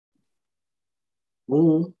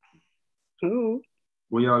Oh, Oh,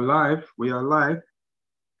 we are live. We are live.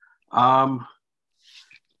 Um,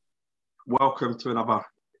 Welcome to another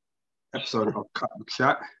episode of Cut the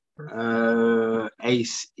Chat.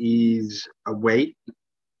 Ace is away,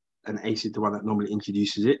 and Ace is the one that normally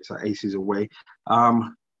introduces it. So Ace is away.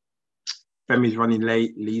 Femi's running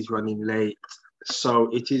late. Lee's running late. So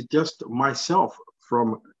it is just myself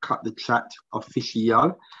from Cut the Chat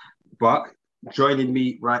official. But joining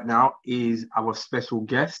me right now is our special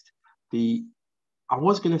guest, I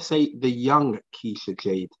was going to say the young Keisha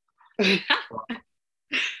Jade. which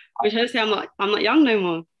I say I'm not young no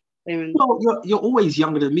more, Damon. No, you're always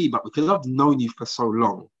younger than me, but because I've known you for so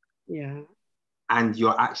long, Yeah. and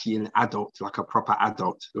you're actually an adult, like a proper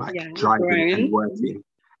adult, like Yeah, driving grown. and working.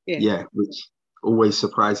 Yeah, which always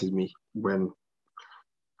surprises me when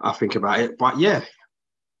I think about it. But yeah,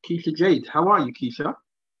 Keisha Jade, how are you, Keisha?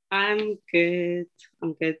 I'm good.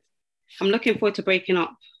 I'm good. I'm looking forward to breaking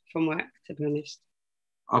up from work, to be honest.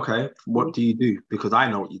 Okay, what do you do? Because I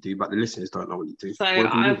know what you do, but the listeners don't know what you do. So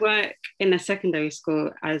What do you I do? work in a secondary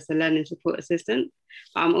school as a learning support assistant.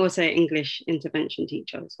 But I'm also an English intervention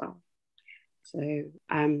teacher as well. So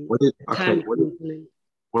Okay,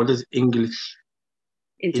 what does English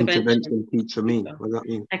intervention intervention teacher mean? teacher. What does that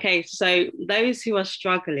mean? Okay, so those who are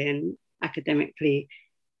struggling academically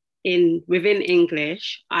within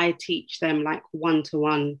English, I teach them like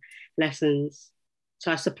one-to-one lessons.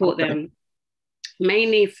 So I support them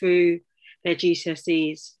mainly through their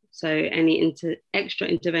GCSEs. So any extra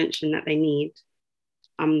intervention that they need,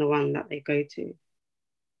 I'm the one that they go to.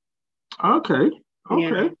 Okay.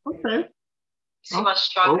 Yeah. Who are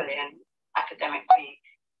struggling academically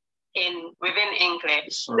within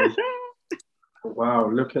English. Sorry. Wow,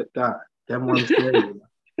 look at that. Them ones there.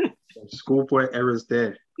 Schoolboy errors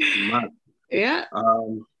there. Mad. Yeah.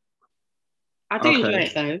 I do enjoy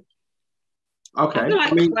it though. Okay. I feel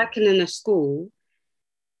like working in a school,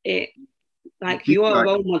 you are a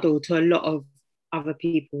role model to a lot of other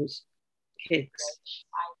people's kids.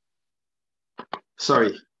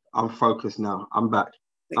 Sorry, I'm focused now. I'm back.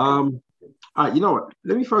 Okay. You know what?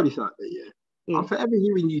 Let me throw this out there. Yeah. I'm forever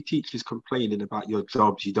hearing you teachers complaining about your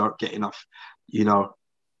jobs. You don't get enough, you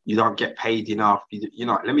don't get paid enough.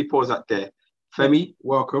 Let me pause that there. Femi,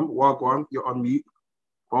 welcome. Wagwan, you're on mute.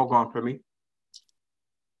 Wagwan, Femi.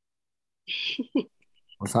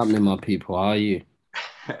 What's happening, my people? How are you?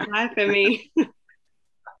 Hi, Femi.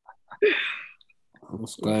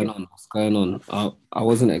 What's going on? What's going on? I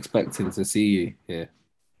wasn't expecting to see you here.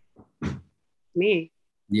 Me?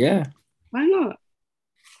 Yeah. Why not?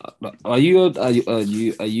 Are you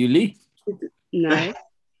Lee? No.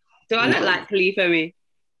 Do I look like Lee Femi?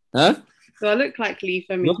 Huh? Do I look like Lee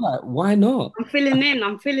Femi? You're like, why not? I'm filling in.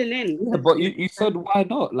 Yeah, but you said why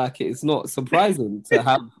not? Like, it's not surprising to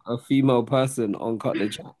have a female person on Cut the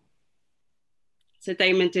Chat. So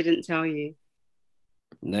Damon didn't tell you?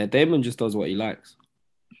 No, Damon just does what he likes.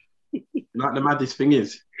 Like the maddest thing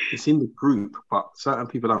is, it's in the group, but certain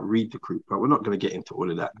people don't read the group. But we're not going to get into all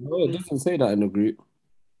of that. No, it doesn't say that in the group.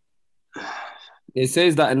 It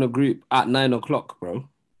says that in the group at 9 o'clock, bro.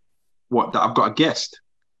 What? That I've got a guest?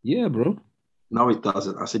 Yeah, bro. No, it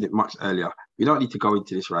doesn't. I said it much earlier. We don't need to go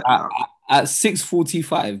into this right now. At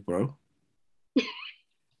 6:45, bro.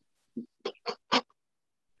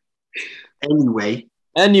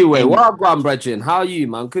 Anyway, well done, brethren. How are you,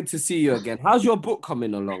 man? Good to see you again. How's your book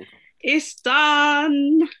coming along? It's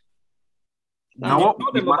done. Now, what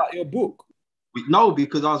told them about your book? No,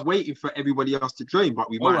 because I was waiting for everybody else to join, but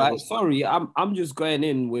we might. All right, sorry. I'm just going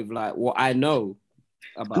in with like what I know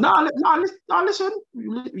about. No, listen.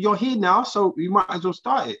 You're here now, so we might as well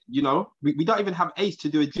start it. We don't even have Ace to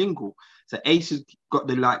do a jingle. So Ace has got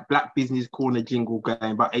the like Black Business Corner jingle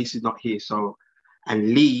going, but Ace is not here. So,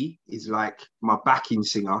 and Lee is like my backing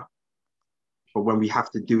singer. But when we have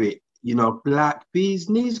to do it, Black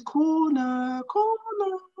Business Corner.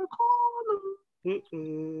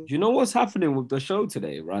 Do you know what's happening with the show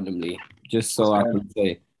today, randomly? Just so I can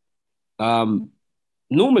say.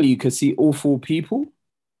 Normally you can see all four people.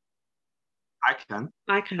 I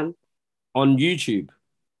can. On YouTube.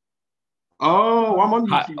 Oh, I'm on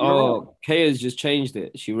YouTube. Kaya's just changed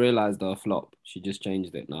it. She realized her flop. She just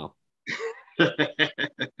changed it now.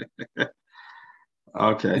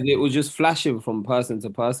 Okay. It was just flashing from person to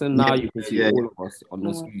person. Now you can see all of us on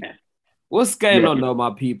the screen. Okay. What's going on though,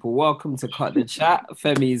 my people? Welcome to Cut the Chat.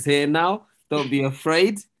 Femi's here now. Don't be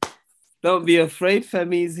afraid.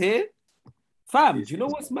 Femi's here. Fam, do you know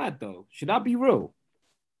what's mad though? Should I be real?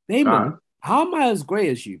 Damon, how am I as grey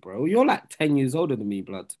as you, bro? You're like 10 years older than me,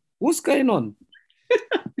 blood. What's going on?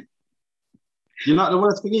 You know what the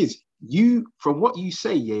worst thing is? from what you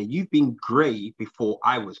say, yeah, you've been grey before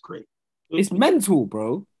I was grey. It's mental,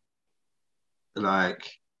 bro.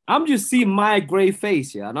 Like, I'm just seeing my grey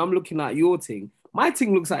face, yeah, and I'm looking at your thing. My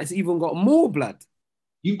thing looks like it's even got more blood.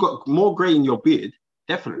 you've got more grey in your beard,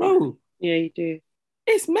 definitely. Bro, Yeah, you do.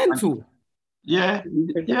 it's mental. Yeah.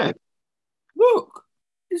 Look,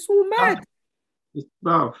 it's all mad.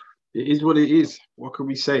 Bruv, it is what it is. What can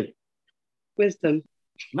we say? Wisdom.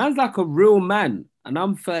 Man's like a real man, and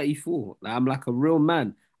I'm 34. Like, I'm like a real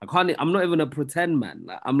man. I'm not even a pretend man.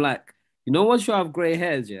 Like, I'm like, once you have grey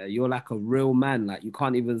hairs, yeah, you're like a real man. Like, you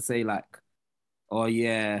can't even say like, oh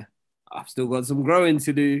yeah, I've still got some growing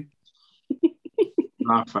to do.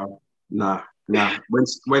 Nah, fam. Nah.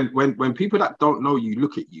 When people that don't know you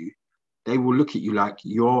look at you, they will look at you like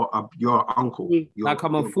you're your uncle. Like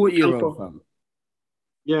I'm a 40-year-old, fam.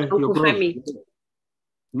 Yeah, Uncle you're grown. Femi.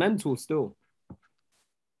 Mental still.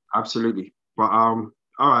 Absolutely. But all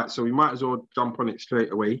right, so we might as well jump on it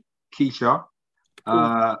straight away. Keisha,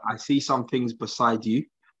 I see some things beside you.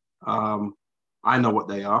 I know what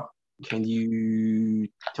they are. Can you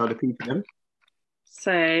tell the people them?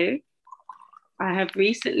 So I have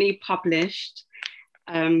recently published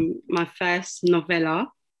my first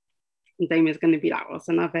novella. And Damien's going to be like, what's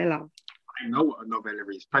a novella? I know what a novella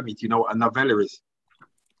is. Femi, do you know what a novella is?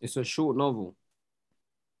 It's a short novel.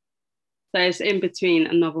 So it's in between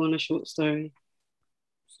a novel and a short story.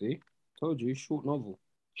 See? Told you, short novel.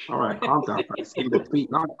 All right, calm down, fam. It's in between.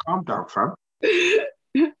 No, calm down, fam.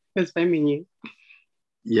 Because Femi knew.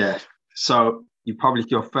 Yeah. So you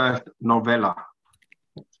published your first novella.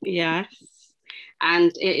 Yes.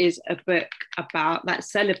 And it is a book that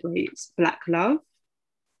celebrates Black love,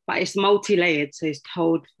 but it's multi-layered, so it's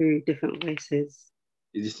told through different voices.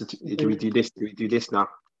 Do we do this? Do we do this now?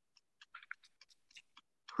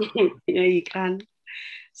 Yeah, you can.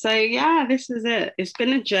 So yeah, this is it. It's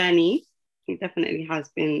been a journey. It definitely has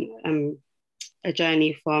been a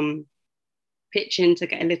journey from pitching to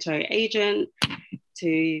get a literary agent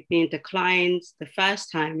to being declined. The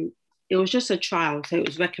first time, it was just a trial, so it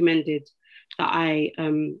was recommended that I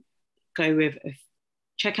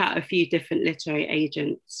check out a few different literary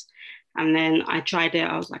agents. And then I tried it.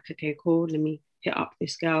 I was like, okay, cool. Let me hit up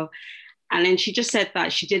this girl. And then she just said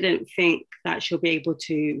that she didn't think that she'll be able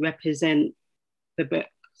to represent the book.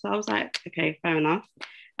 So I was like, okay, fair enough.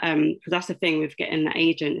 Because that's the thing with getting an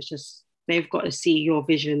agent. It's just, they've got to see your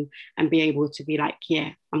vision and be able to be like,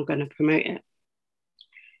 yeah, I'm going to promote it.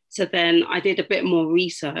 So then I did a bit more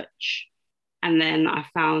research. And then I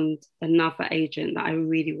found another agent that I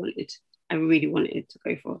really wanted to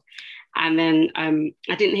go for. And then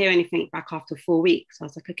I didn't hear anything back after 4 weeks. I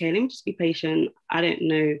was like, okay, let me just be patient. I don't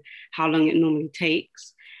know how long it normally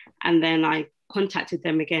takes. And then I contacted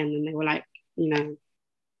them again and they were like,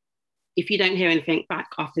 if you don't hear anything back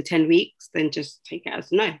after 10 weeks, then just take it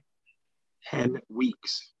as no. 10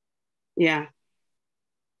 weeks? Yeah.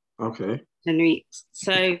 Okay. 10 weeks.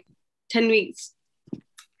 So 10 weeks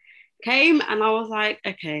came and I was like,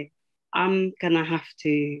 okay, I'm going to have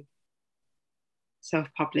to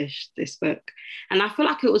self-publish this book. And I feel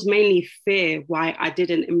like it was mainly fear why I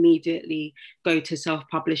didn't immediately go to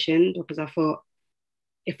self-publishing, because I thought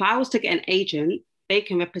if I was to get an agent, they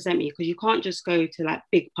can represent me, because you can't just go to like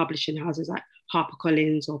big publishing houses like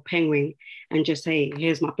HarperCollins or Penguin and just say,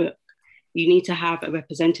 here's my book. You need to have a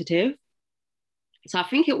representative. So I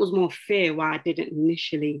think it was more fear why I didn't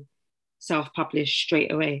initially self-publish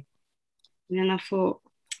straight away. And then I thought,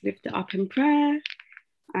 lift it up in prayer,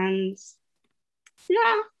 and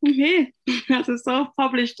yeah, I'm here as a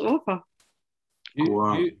self-published author.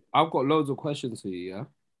 Wow. I've got loads of questions for you, yeah?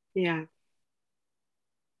 Yeah.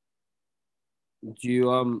 Do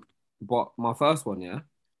you, but my first one, yeah?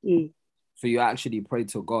 So you actually prayed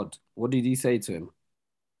to God. What did you say to him?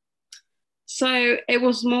 So it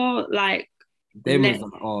was more like, Damien's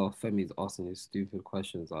like, oh, Femi's asking you stupid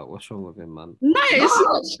questions. Like, what's wrong with him, man? No, it's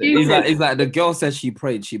not stupid. He's like, the girl said she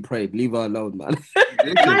prayed. Leave her alone, man.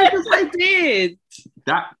 I did.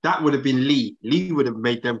 That would have been Lee. Lee would have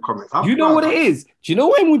made them comments. You know what it is? Do you know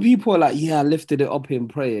when people are like, yeah, I lifted it up in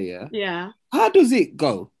prayer, yeah? Yeah. How does it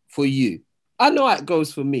go for you? I know how it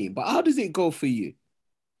goes for me, but how does it go for you?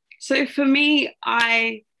 So for me,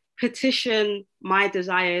 I petition my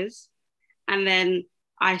desires and then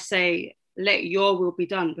I say, let your will be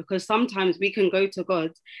done, because sometimes we can go to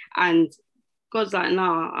God and God's like,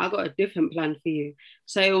 nah, I got a different plan for you.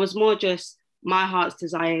 So it was more just my heart's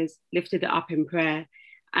desires, lifted it up in prayer.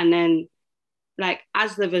 And then like,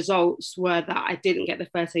 as the results were that I didn't get the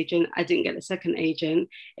first agent, I didn't get the second agent,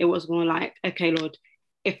 it was more like, okay, Lord,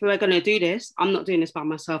 if we're going to do this, I'm not doing this by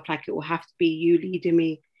myself. Like, it will have to be you leading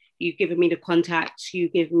me you've given me the contacts, you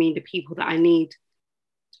give me the people that I need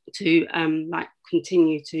to like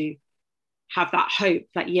continue to have that hope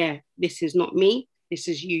that, yeah, this is not me, this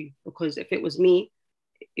is you. Because if it was me,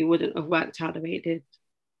 it wouldn't have worked out the way it did.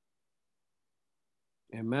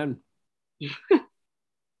 Amen.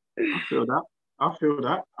 I feel that. I feel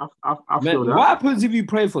that. I Man, feel that. what happens if you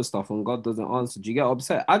pray for stuff and God doesn't answer? Do you get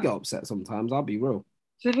upset? I get upset sometimes. I'll be real.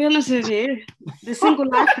 To be honest with you, the single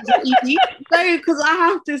life is not easy. No, because I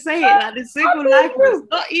have to say it, like the single life is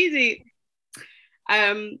not easy. But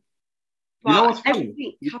you know what's funny?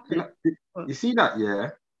 everything happened. You see that, yeah?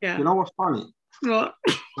 Yeah. You know what's funny? What?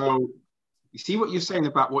 So you see what you're saying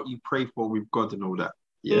about what you pray for with God and all that,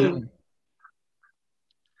 yeah? Mm.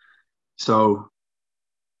 So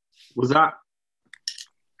was that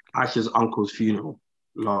Aisha's uncle's funeral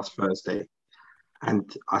last Thursday?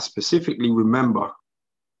 And I specifically remember,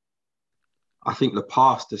 I think the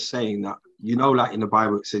pastor saying that, you know, like in the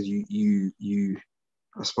Bible, it says you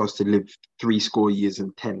are supposed to live 70 years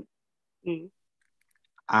and 10. Mm.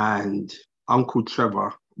 And Uncle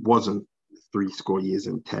Trevor wasn't 70 years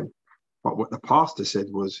and 10. But what the pastor said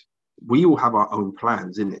was, we all have our own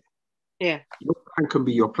plans, innit? Yeah. Your plan can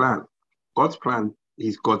be your plan. God's plan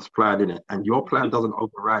is God's plan, innit? And your plan doesn't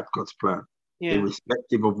override God's plan. Yeah.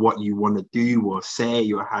 Irrespective of what you want to do or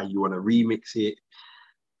say or how you want to remix it,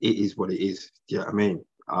 it is what it is. Do you know what I mean?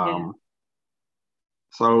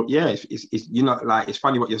 So yeah, it's you know, like, it's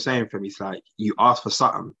funny what you're saying, Femi. It's like you ask for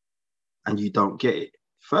something and you don't get it.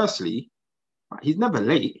 Firstly, he's never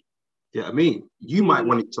late. Do you know what I mean? You might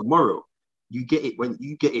want it tomorrow. You get it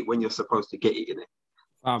when you're supposed to get it, innit?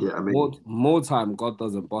 You know what I mean? More time, God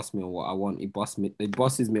doesn't boss me on what I want. He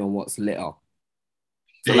bosses me on what's little.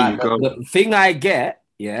 So there like you go. the thing I get,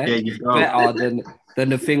 yeah, there you go. better than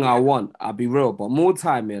the thing I want. I'll be real, but more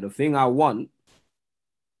time, yeah, the thing I want,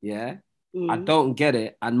 yeah, I don't get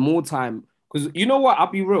it, and more time, because you know what?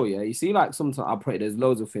 I'll be real, yeah. You see, like sometimes I pray. There's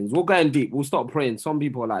loads of things. We're going deep. We'll stop praying. Some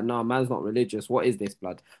people are like, "No, man's not religious. What is this,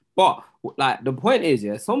 blood?" But like the point is,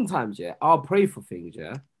 yeah, sometimes, yeah, I'll pray for things,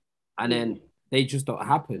 yeah, and then they just don't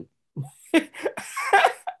happen,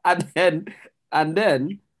 and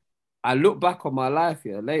then I look back on my life,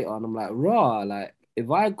 yeah, later, and I'm like, raw, like, if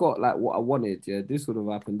I got like what I wanted, yeah, this would have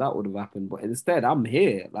happened, that would have happened. But instead, I'm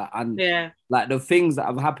here. Like, and like the things that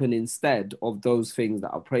have happened instead of those things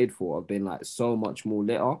that I prayed for have been like so much more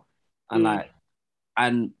little. And like,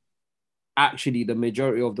 and actually the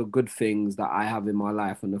majority of the good things that I have in my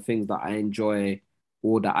life and the things that I enjoy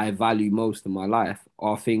or that I value most in my life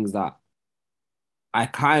are things that I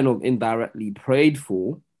kind of indirectly prayed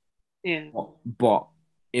for. Yeah. But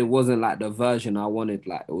it wasn't like the version I wanted.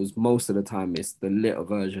 Like, it was most of the time it's the little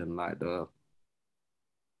version, like the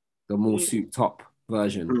more suit top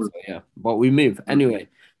version. So yeah, but we move anyway.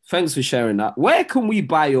 Thanks for sharing that. Where can we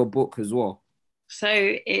buy your book as well? So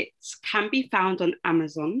it can be found on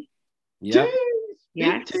Amazon. Yeah.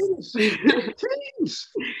 Yes.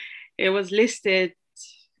 It was listed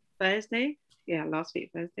Thursday. Yeah, last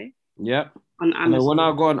week Thursday. Yeah. On Amazon. And when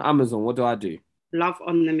I go on Amazon, what do I do? Love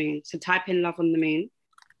on the Moon. So type in Love on the Moon.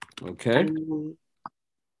 Okay.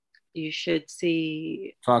 You should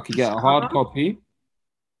see. So I could get a hard copy.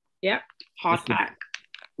 Yep. Hardback.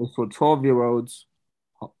 It's for 12-year-olds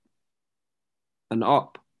and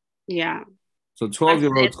up. Yeah. So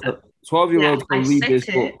 12-year-olds can read this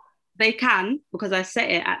book. They can, because I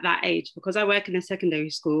set it at that age. Because I work in a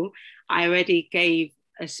secondary school, I already gave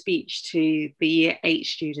a speech to the year 8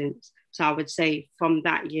 students. So I would say from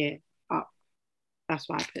that year up. That's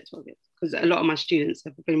why I put 12 years. Because a lot of my students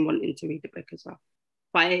have been wanting to read the book as well.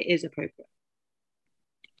 But it is appropriate.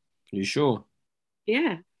 You sure?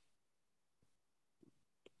 Yeah.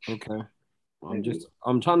 Okay.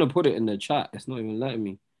 I'm trying to put it in the chat. It's not even letting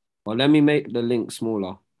me. Well, let me make the link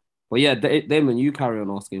smaller. But yeah, Damon, you carry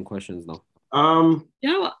on asking questions now. You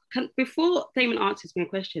know what? Before Damon answers my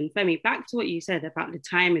question, Femi, back to what you said about the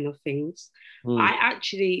timing of things. I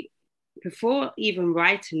actually, before even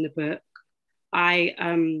writing the book, I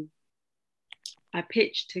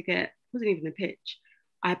pitched to get, it wasn't even a pitch.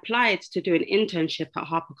 I applied to do an internship at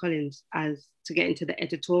HarperCollins to get into the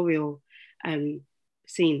editorial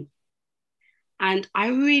scene. And I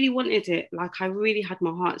really wanted it. Like, I really had my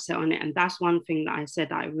heart set on it. And that's one thing that I said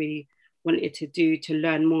that I really wanted to do, to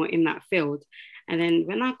learn more in that field. And then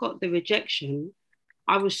when I got the rejection,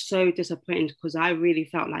 I was so disappointed, because I really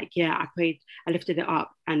felt like, yeah, I prayed, I lifted it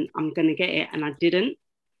up and I'm going to get it. And I didn't.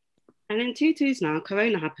 And then 2 2s now,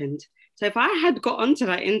 Corona happened. So if I had got onto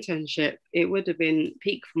that internship, it would have been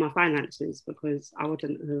peak for my finances, because I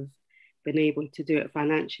wouldn't have been able to do it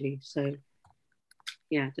financially. So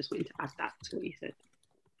yeah, just wanted to add that to what you said.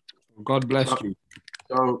 God bless you.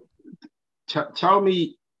 So tell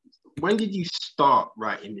me, when did you start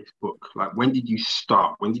writing this book? Like, when did you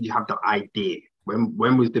start? When did you have the idea?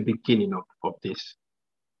 When was the beginning of this?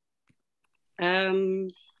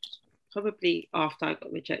 Probably after I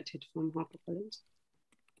got rejected from HarperCollins.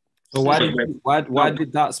 So why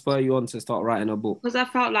did that spur you on to start writing a book? Because I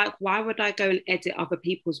felt like, why would I go and edit other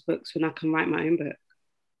people's books when I can write my own book?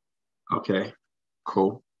 Okay,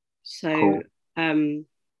 cool. So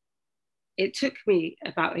it took me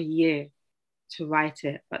about a year to write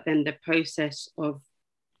it, but then the process of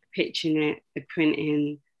pitching it, the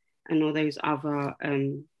printing, and all those other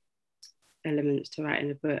elements to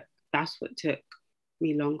writing a book, that's what took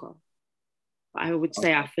me longer. But I would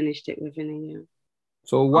say I finished it within a year.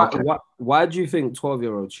 So why do you think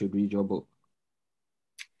 12-year-olds should read your book?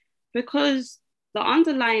 Because the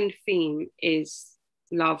underlying theme is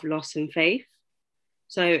love, loss, and faith.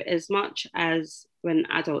 So as much as when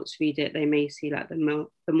adults read it, they may see like the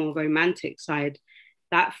more romantic side,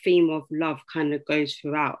 that theme of love kind of goes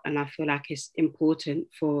throughout. And I feel like it's important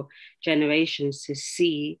for generations to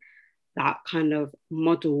see that kind of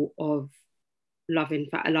model of love and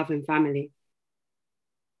family.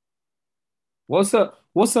 What's a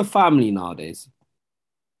family nowadays?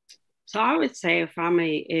 So I would say a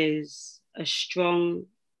family is a strong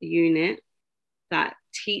unit that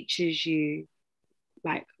teaches you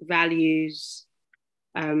like values,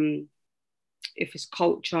 if it's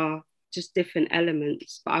culture, just different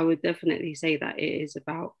elements. But I would definitely say that it is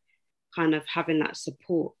about kind of having that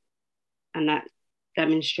support and that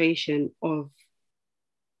demonstration of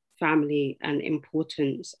family and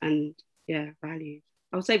importance and values.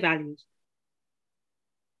 I would say values.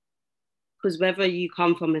 Because whether you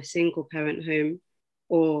come from a single parent home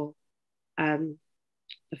or a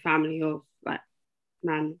family of like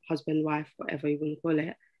man, husband, wife, whatever you want to call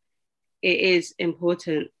it, it is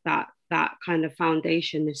important that that kind of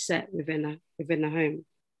foundation is set within a home.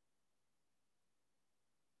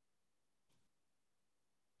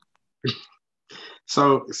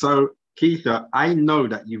 So Keitha, I know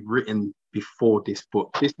that you've written before this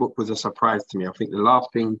book. This book was a surprise to me. I think the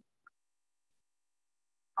last thing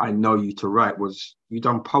I know you to write was you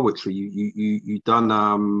done poetry. You done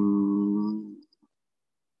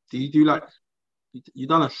do you do like you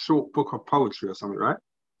done a short book of poetry or something, right?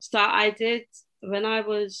 So I did, when I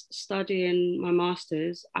was studying my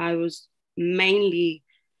master's, I was mainly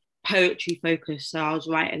poetry focused. So I was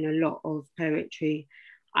writing a lot of poetry.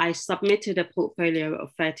 I submitted a portfolio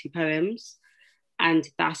of 30 poems, and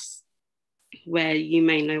that's where you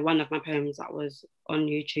may know one of my poems that was on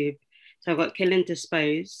YouTube. So I got Kill and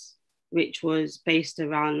Dispose, which was based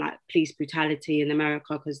around like police brutality in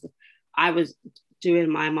America, because I was doing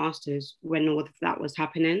my master's when all of that was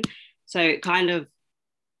happening. So it kind of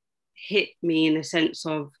hit me in a sense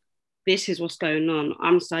of, this is what's going on.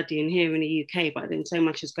 I'm studying here in the UK, but then so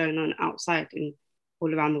much is going on outside and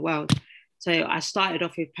all around the world. So I started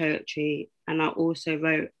off with poetry, and I also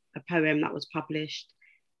wrote a poem that was published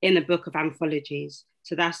in a book of anthologies.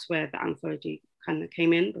 So that's where the anthology kind of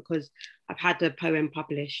came in, because I've had a poem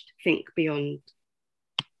published, Think Beyond.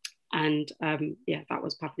 And that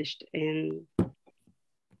was published in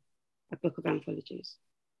a book of anthologies.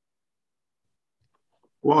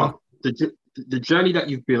 Wow, the journey that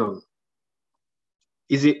you've been on,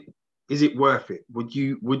 is it worth it? Would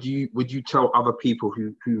you tell other people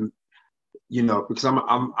who you know, because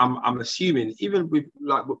I'm assuming, even with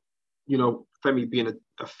like, you know, Femi being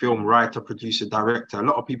a film writer, producer, director, a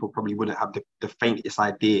lot of people probably wouldn't have the faintest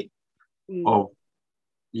idea of,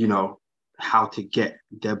 you know, how to get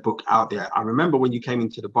their book out there. I remember when you came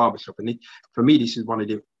into the barbershop, and for me, this is one of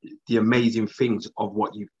the amazing things of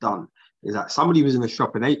what you've done, is that somebody was in the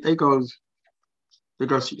shop and they goes,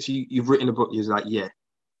 so you've written a book? He was like, yeah.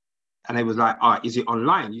 And they was like, all right, is it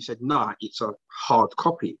online? You said, nah, it's a hard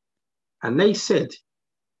copy. And they said,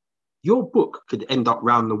 your book could end up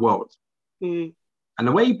round the world. And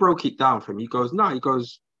the way he broke it down for me, he goes,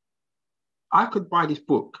 I could buy this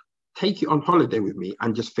book, take it on holiday with me,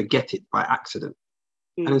 and just forget it by accident.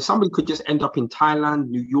 And then somebody could just end up in Thailand,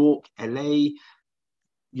 New York, LA,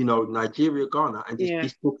 you know, Nigeria, Ghana, and just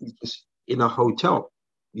this book is just in a hotel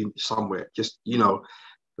somewhere. Just, you know,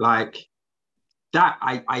 like that.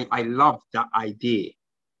 I love that idea.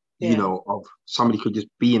 You know, of somebody could just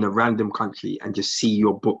be in a random country and just see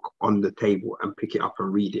your book on the table and pick it up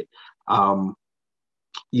and read it.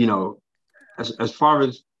 You know, as far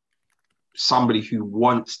as somebody who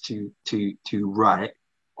wants to write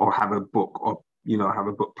or have a book, or, you know, have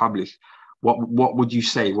a book published, what would you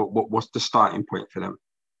say? What's the starting point for them?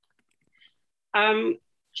 Do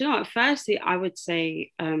you know what? Firstly, I would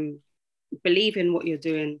say believe in what you're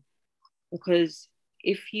doing, because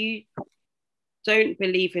if you don't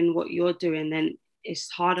believe in what you're doing, then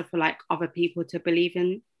it's harder for like other people to believe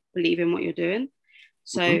in what you're doing.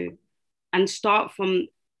 So, and start from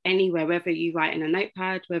anywhere, whether you write in a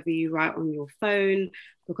notepad, whether you write on your phone,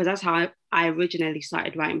 because that's how I originally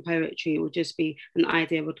started writing poetry. It would just be an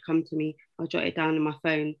idea would come to me, I'll jot it down on my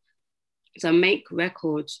phone. So make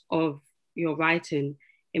records of your writing.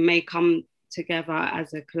 It may come together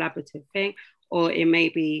as a collaborative thing, or it may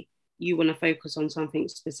be you want to focus on something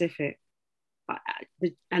specific.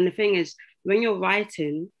 And the thing is, when you're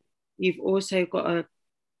writing, you've also got to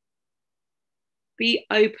be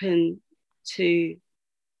open to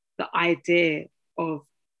the idea of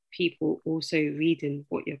people also reading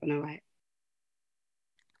what you're going to write.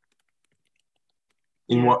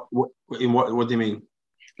 What do you mean?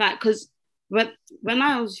 Like, because when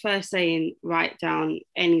I was first saying write down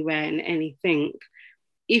anywhere and anything,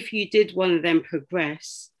 if you did one of them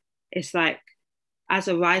progress, it's like, as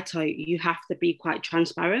a writer, you have to be quite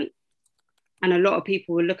transparent. And a lot of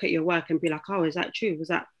people will look at your work and be like, oh, is that true? Was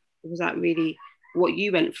that really what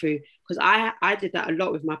you went through? Because I did that a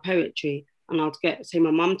lot with my poetry, and I'd get, say,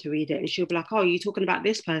 my mum to read it, and she'll be like, oh, you're talking about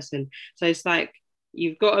this person. So it's like,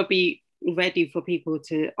 you've got to be ready for people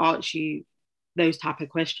to ask you those type of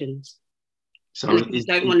questions. So you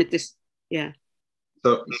don't want to yeah.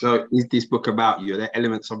 So is this book about you? Are there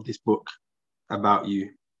elements of this book about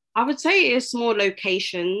you? I would say it's more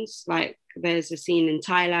locations. Like, there's a scene in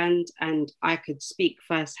Thailand, and I could speak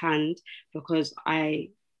firsthand because I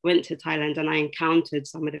went to Thailand and I encountered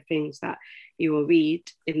some of the things that you will read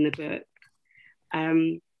in the book.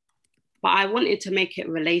 But I wanted to make it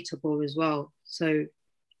relatable as well. So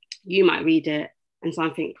you might read it and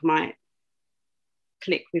something might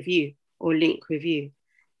click with you or link with you.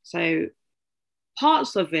 So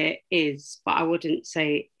parts of it is, but I wouldn't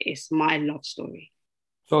say it's my love story.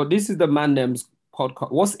 So this is the Man Them's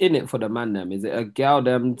podcast. What's in it for the Man Them? Is it a girl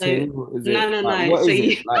them thing? No. What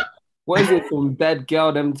is it? Like, what is it from dead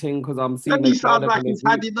girl them thing? Because I'm seeing Femi sounds like he's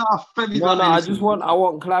had enough. I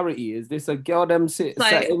want clarity. Is this a girl them settings?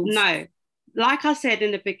 No. Like I said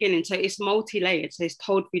in the beginning, so it's multi-layered. So it's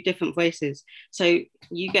told through different voices. So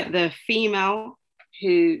you get the female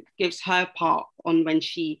who gives her part on when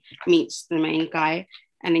she meets the main guy.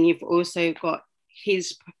 And then you've also got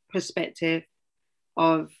his perspective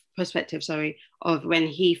of when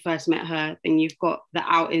he first met her. Then you've got the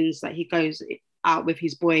outings that he goes out with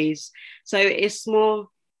his boys. So it's more,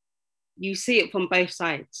 you see it from both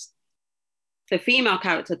sides. The female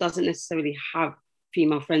character doesn't necessarily have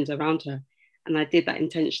female friends around her, and I did that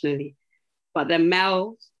intentionally. But the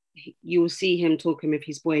male, you will see him talking with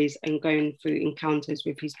his boys and going through encounters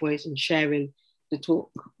with his boys and sharing the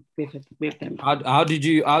talk with them. How did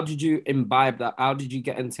you imbibe that? How did you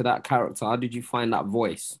get into that character? How did you find that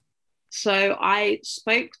voice? So I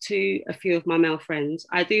spoke to a few of my male friends.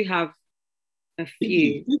 I do have a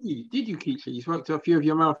few. Did you, Keisha? You spoke to a few of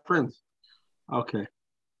your male friends? Okay.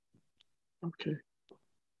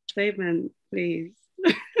 Statement, please.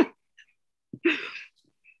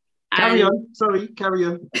 Carry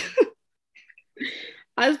on.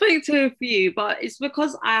 I spoke to a few, but it's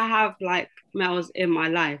because I have like males in my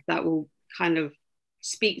life that will kind of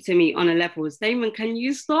speak to me on a level. Damon, can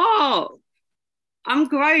you stop? I'm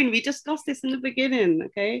grown. We discussed this in the beginning,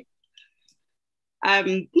 okay?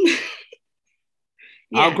 Yeah,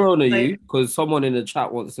 how grown are you? Because someone in the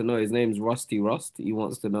chat wants to know. His name's Rusty Rust. He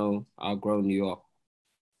wants to know how grown you are.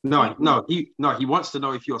 No. He wants to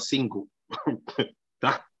know if you're single.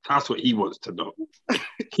 That's what he wants to know.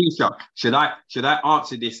 Keisha, should I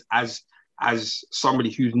answer this as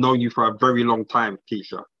somebody who's known you for a very long time,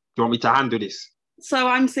 Keisha? Do you want me to handle this? So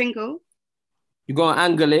I'm single. You're gonna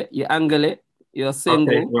angle it. You angle it. You're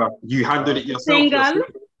single. Okay, well, you handled it yourself. Single.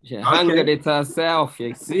 She angled it herself.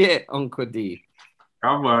 You see it, Uncle D.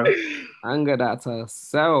 Come on. Angle that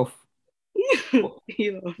herself.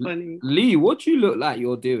 You're funny. Lee, what you look like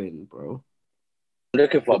you're doing, bro?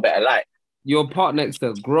 Looking for a better light. You're parked next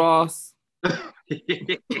to grass.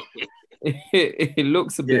 It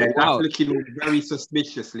looks a bit wild. That's looking very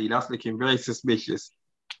suspicious, Lee. That's looking very suspicious.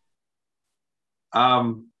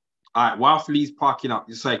 All right, whilst Lee's parking up,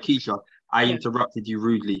 you say, Keisha, I interrupted you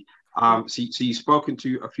rudely. So you've spoken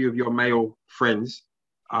to a few of your male friends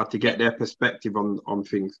to get their perspective on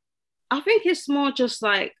things. I think it's more just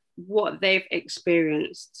like what they've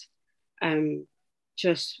experienced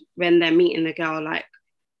just when they're meeting a girl. Like,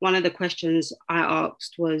 one of the questions I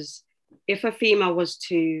asked was, if a female was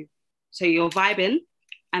to, so you're vibing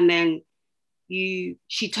and then she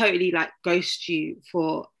totally like ghosts you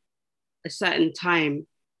for a certain time,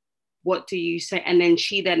 what do you say? And then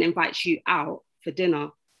she then invites you out for dinner.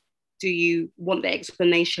 do you want the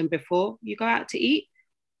explanation before you go out to eat?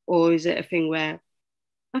 Or is it a thing where,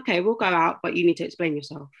 okay, we'll go out, but you need to explain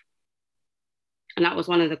yourself? And that was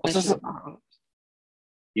one of the questions.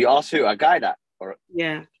 You asked who? A guy that? Or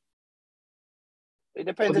yeah. It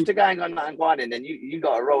depends. If the guy ain't got nothing going in, then you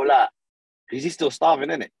got to roll out. Because he's still starving,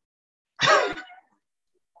 innit?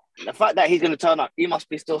 The fact that he's going to turn up, he must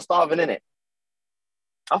be still starving, innit?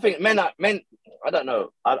 I think men, I don't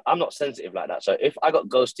know. I'm not sensitive like that. So if I got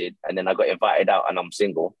ghosted and then I got invited out and I'm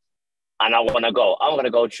single and I want to go, I'm going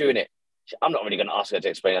to go tune it. I'm not really going to ask her to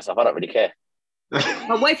explain herself. I don't really care.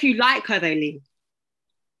 But what if you like her, though, Lee?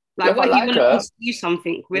 Like, If what I if you like want to her, pursue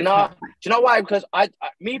something with No, her? do you know why? Because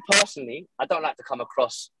me personally, I don't like to come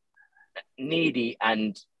across needy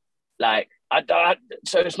and like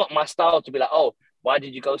so it's not my style to be like, oh, why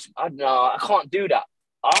did you go? I can't do that.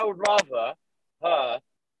 I would rather her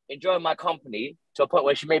enjoy my company to a point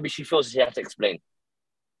where maybe she feels she has to explain.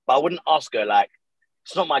 But I wouldn't ask her like,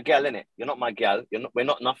 it's not my girl, innit? You're not my girl. We're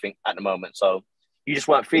not nothing at the moment. So you just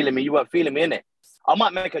weren't feeling me. You weren't feeling me, innit? I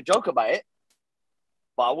might make a joke about it,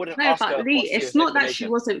 but I wouldn't ask her. But Lee, it's not that she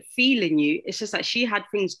wasn't feeling you. It's just that she had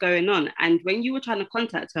things going on. And when you were trying to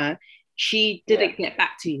contact her, she didn't get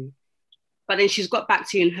back to you. But then she's got back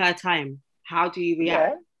to you in her time. How do you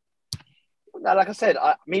react? Now, like I said,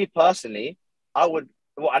 me personally, I would,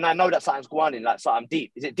 and I know that something's going on, like something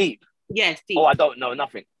deep. Is it deep? Yes, deep. Oh, I don't know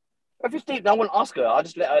nothing. If it's deep, then I wouldn't ask her. I'll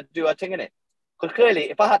just let her do her thing, innit? Because clearly,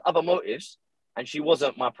 if I had other motives and she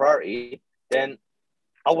wasn't my priority, then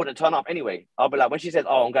I wouldn't turn up anyway. I'll be like, when she says,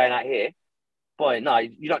 oh, I'm going out here, boy, no,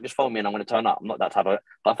 you don't just phone me and I'm going to turn up. I'm not that type of.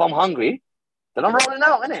 But if I'm hungry, then I'm rolling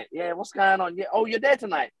out, innit? Yeah, what's going on? Yeah, oh, you're there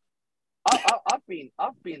tonight. I've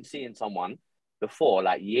been seeing someone before,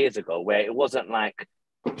 like years ago, where it wasn't like,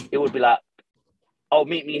 it would be like, oh,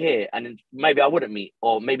 meet me here. And then maybe I wouldn't meet,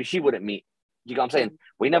 or maybe she wouldn't meet. You know what I'm saying?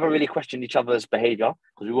 We never really questioned each other's behavior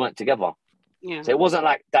because we weren't together. Yeah. So it wasn't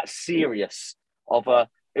like that serious of a,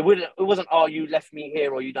 it wasn't, oh, you left me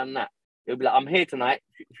here or you done that. It would be like, I'm here tonight.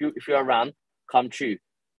 If you're around, come true.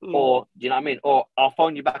 Or, do you know what I mean? Or I'll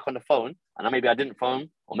phone you back on the phone and maybe I didn't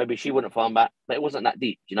phone, or maybe she wouldn't phone back, but it wasn't that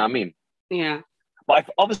deep. Do you know what I mean? Yeah. But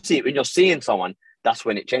obviously, when you're seeing someone, that's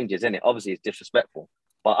when it changes, isn't it? Obviously, it's disrespectful.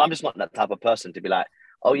 But I'm just not that type of person to be like,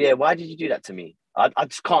 oh, yeah, why did you do that to me? I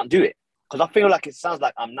just can't do it. Because I feel like it sounds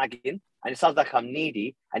like I'm nagging and it sounds like I'm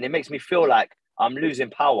needy. And it makes me feel like I'm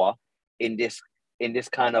losing power in this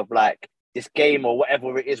kind of like this game or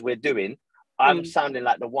whatever it is we're doing. I'm sounding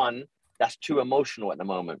like the one that's too emotional at the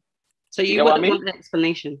moment. So you wouldn't want an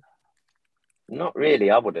explanation? Not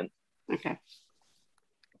really, I wouldn't. Okay.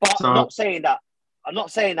 But I'm not saying that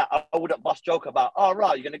I wouldn't bust joke about, oh,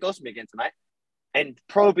 right, you're going to ghost me again tonight, and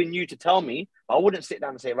probing you to tell me. I wouldn't sit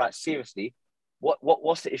down and say, right, seriously,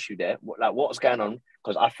 what's the issue there? What's going on?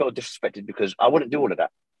 Because I feel disrespected, because I wouldn't do all of that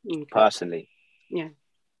personally. Yeah.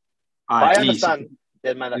 But I understand.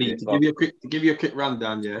 Lee, to give you a quick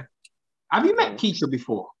rundown, yeah. Have you met Keisha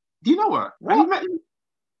before? Do you know her? What? Have you met him?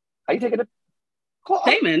 Are you taking a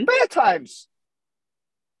Damon? bare times?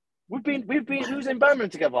 We was in Birmingham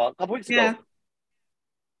together a couple weeks ago.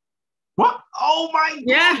 What? Oh my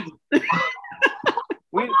God!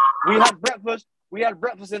 we had breakfast. We had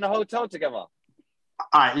breakfast in the hotel together. All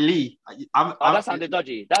right, Lee. That sounded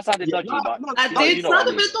dodgy. That sounded dodgy. That did sound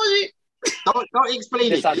a bit dodgy. Don't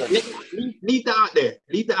explain it. Leave that out there.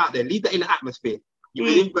 Leave that out there. Leave that in the atmosphere. You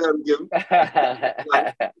were in Birmingham.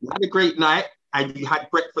 You had a great night, and you had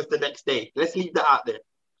breakfast the next day. Let's leave that out there.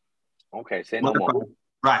 Okay, say no more.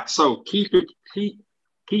 Right. So Keisha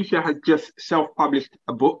has just self-published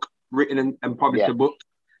a book, written and published a book.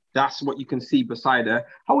 That's what you can see beside her.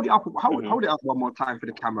 Hold it up. Hold it up one more time for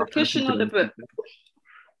the camera. Pushing on the book.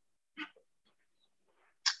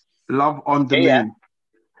 Love on the Moon.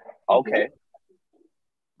 Okay.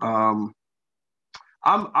 I'm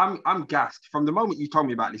gassed. From the moment you told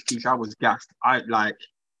me about this, Keisha, I was gassed. I like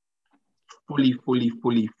fully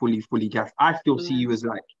gassed. I still see you as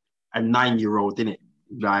like a 9-year-old, innit?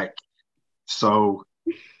 Like, so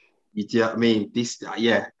you know what I mean? This,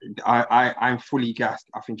 I'm fully gassed.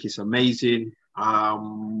 I think it's amazing.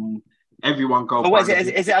 Everyone go. But what is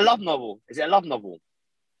it a love novel? Is it a love novel?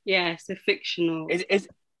 Yeah, it's a fictional.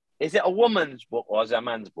 Is it a woman's book or is it a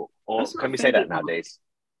man's book? Or can we say that nowadays?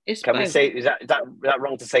 Can we say, is that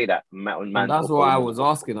wrong to say that? That's what I was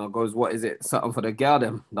asking. I goes, what is it? Something for the girl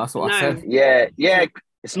then? That's what I said. Yeah,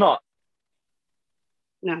 it's not.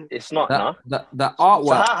 No. It's not, no? The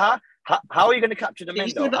artwork. So how are you going to capture the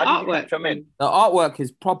men, though? How do you capture men? The artwork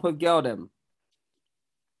is proper girl them.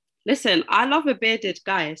 Listen, I love a bearded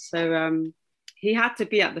guy, so he had to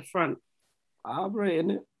be at the front. I'm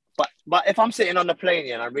rating it. But if I'm sitting on the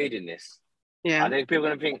plane and I'm reading this, Yeah. I think people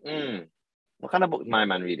are gonna think, what kind of book is my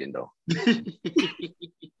man reading though?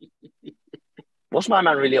 What's my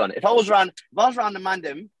man really on? If I was around the man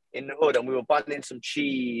them in the hood and we were bundling some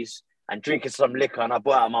cheese and drinking some liquor and I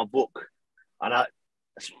brought out my book and I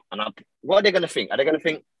what are they gonna think? Are they gonna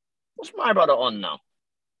think, what's my brother on now?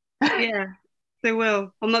 Yeah, they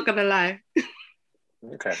will. I'm not gonna lie.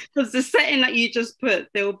 Okay. Because the setting that you just put,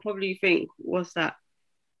 they will probably think, what's that?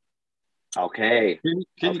 Okay.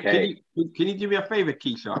 Can you do me a favor,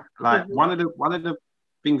 Keisha? Like one of the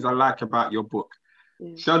things I like about your book.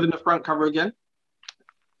 Show them the front cover again.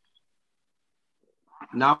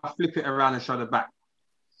 Now flip it around and show the back.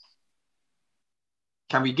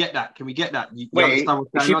 Can we get that? You Wait, understand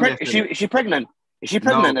what's going on there? is she pregnant? Is she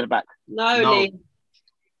pregnant at the back? No, Lee.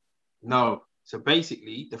 No. So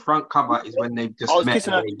basically, the front cover is when they've just met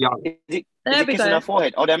kissing and her. they're young. Is it kissing her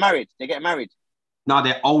forehead? Oh, they're married. They get married. No,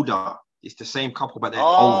 they're older. It's the same couple, but they're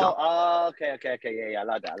older. Oh, okay. Yeah, I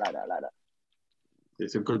like that.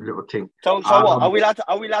 It's a good little thing. So what? Are we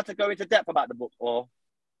allowed to go into depth about the book or?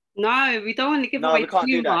 No, we don't want to give away we can't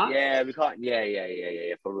too do that. much. Yeah, we can't.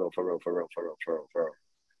 Yeah. For real.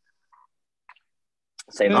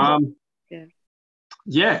 Same.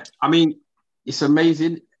 Yeah. I mean, it's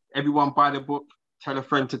amazing. Everyone buy the book. Tell a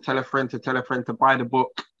friend to tell a friend to tell a friend to buy the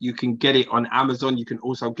book. You can get it on Amazon. You can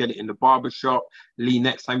also get it in the barbershop. Lee,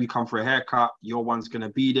 next time you come for a haircut, your one's gonna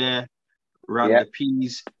be there. Around the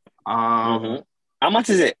peas. How much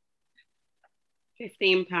is it?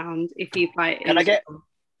 £15 if you buy it. Can I get?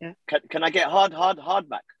 Yeah. Can I get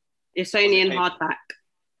hardback? It's only in hardback.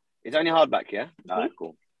 It's only hardback, yeah. All right,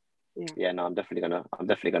 cool. Yeah, no, I'm definitely gonna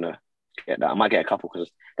get that. I might get a couple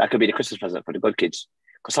because that could be the Christmas present for the good kids.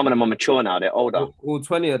 Because some of them are mature now; they're older. All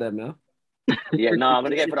 20 of them, yeah. Yeah, no, I'm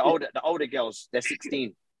gonna get for the older girls. They're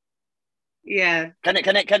 16. Yeah. Can they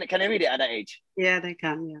read it at that age? Yeah, they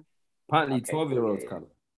can. Yeah. Apparently, 12-year-olds can.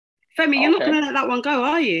 Femi, you're not gonna let that one go,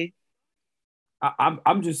 are you? I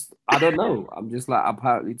don't know. I'm just like,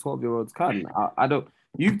 apparently 12-year-olds can. I don't.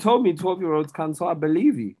 You told me 12-year-olds can, so I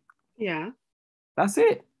believe you. Yeah. That's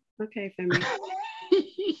it. Okay, Femi.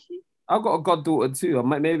 I've got a goddaughter too.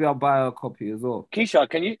 Maybe I'll buy her a copy as well. Keisha,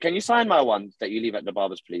 can you sign my ones that you leave at the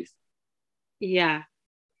barbers, please? Yeah.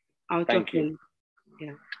 Thank you.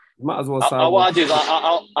 Yeah. You might as well sign. What I'll do is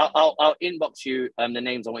I'll inbox you the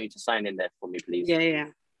names I want you to sign in there for me, please. Yeah.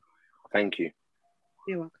 Thank you.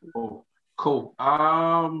 You're welcome. Oh, cool.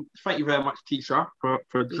 Thank you very much, Keisha,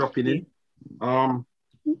 for dropping in.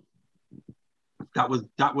 That was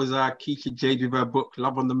Keisha Jade with her book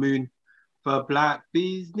Love on the Moon for Black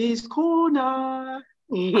Business Corner.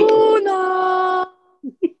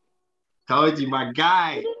 Told you, my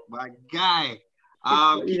guy.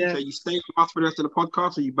 Keisha, you staying with us for the rest of the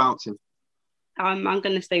podcast, or are you bouncing? I'm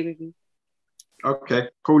gonna stay with you. Okay,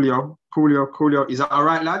 coolio. Is that all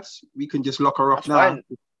right, lads? We can just lock her off now.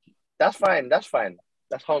 That's fine. That's homie.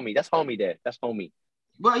 That's homie there. That's homie.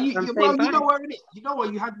 Well, you know where it is. You know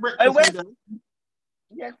what? You had breakfast with them.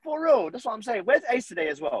 Yeah, for real. That's what I'm saying. Where's Ace today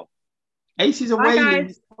as well? Ace is away.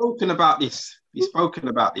 We've spoken about this. Oh,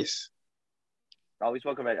 we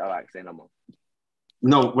spoke about it. All right, say no more.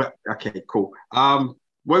 No, okay, cool.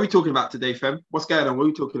 What are we talking about today, Fem? What's going on? What are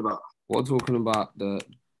we talking about? We're talking about the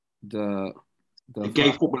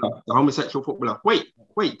gay footballer, the homosexual footballer. Wait.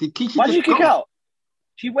 Did Keisha? Why did you kick out?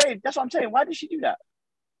 She waved. That's what I'm saying. Why did she do that?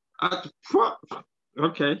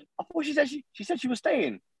 Okay. I thought she said she was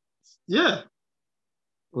staying. Yeah.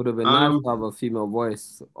 Would have been nice to have a female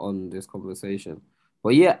voice on this conversation.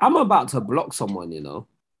 But yeah, I'm about to block someone, you know.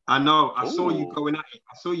 I know. I saw you going at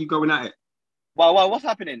it. Well, what's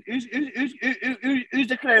happening? Who's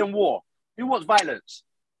declaring war? Who wants violence?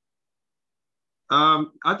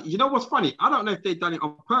 You know what's funny? I don't know if they've done it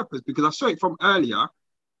on purpose because I saw it from earlier.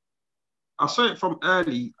 What's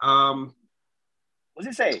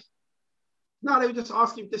it say? No, they were just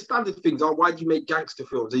asking the standard things. Oh, why do you make gangster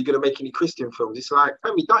films? Are you going to make any Christian films? It's like,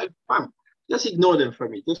 fam, just ignore them for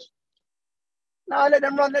me. No, let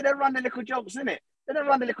them run the little jokes, innit? Let them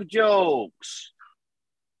run the little jokes.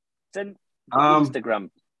 Send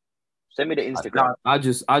Instagram. Send me the Instagram. I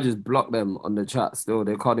just block them on the chat still.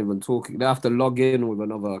 They can't even talk. They have to log in with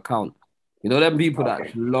another account. You know them people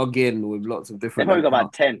that log in with lots of different. They probably got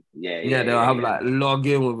about 10. Yeah. They'll have like log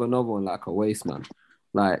in with another one like a waste man.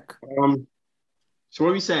 Like. So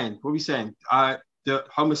what are we saying? The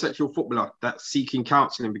homosexual footballer that's seeking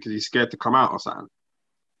counselling because he's scared to come out or something.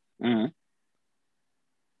 Mm-hmm.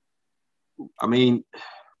 I mean,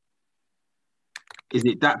 is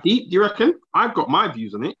it that deep? Do you reckon? I've got my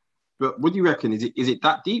views on it, but what do you reckon? Is it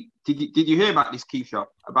that deep? Did you hear about this, Keisha?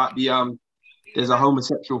 About the there's a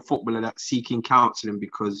homosexual footballer that's seeking counselling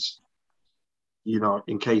because,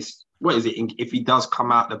 in case, what is it, if he does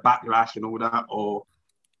come out, the backlash and all that, or...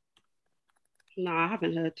 No, I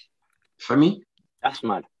haven't heard. For me? That's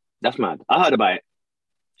mad. That's mad. I heard about it.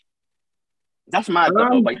 That's mad,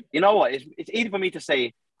 though. But you know what? It's easy for me to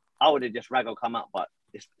say I would have just Rago come out, but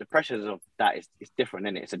the pressures of that is different,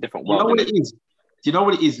 isn't it? It's a different world. You know what it is? Do you know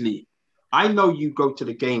what it is, Lee? I know you go to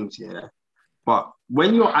the games, yeah, but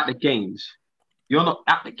when you're at the games, you're not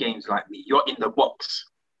at the games like me. You're in the box.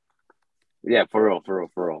 Yeah, for real.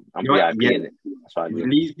 I'm VIP in it. That's what I do.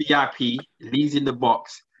 Lee's VIP, Lee's in the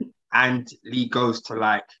box, and Lee goes to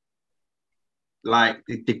like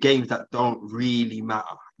the games that don't really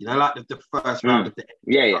matter. Like the first round of the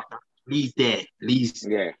Lee's there. Lee's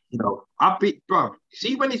I've been, bro.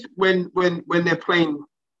 See when they're playing,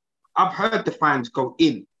 I've heard the fans go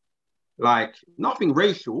in, like nothing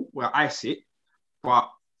racial where I sit, but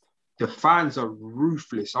the fans are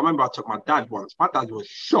ruthless. I remember I took my dad once. My dad was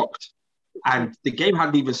shocked, and the game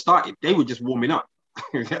hadn't even started. They were just warming up,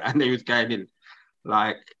 and they was going in,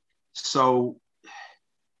 like so.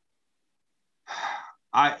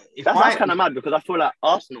 That's kind of mad because I feel like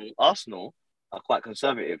Arsenal are quite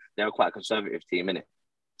conservative. They're a quite conservative team, innit?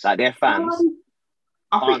 Like their fans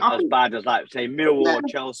aren't as bad as like say Millwall or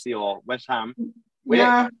Chelsea or West Ham.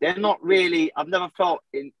 They're not really. I've never felt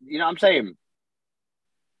in. You know what I'm saying?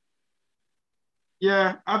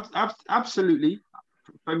 Yeah, absolutely.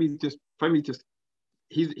 Femi just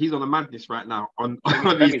he's on a madness right now. On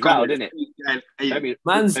these rattled, isn't it?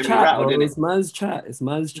 Man's chat, bro. It's man's chat. It's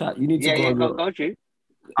man's chat. You need to go you.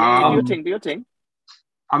 Do your thing.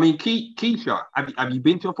 I mean, Keisha, have you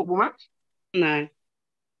been to a football match? No.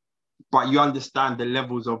 But you understand the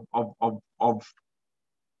levels of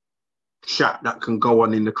chat that can go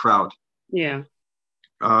on in the crowd. Yeah.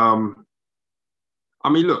 I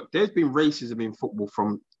mean, look, there's been racism in football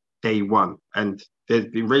from day one, and there's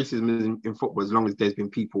been racism in football as long as there's been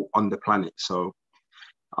people on the planet. So,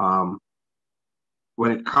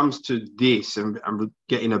 when it comes to this and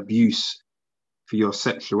getting abuse for your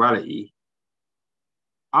sexuality,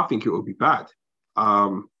 I think it would be bad.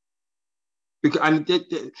 Because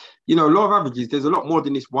law of averages, there's a lot more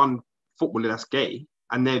than this one footballer that's gay,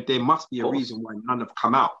 and there must be a reason why none have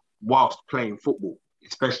come out whilst playing football,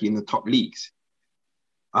 especially in the top leagues.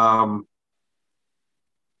 I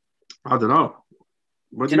don't know.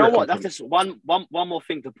 Do you know what? That's just one more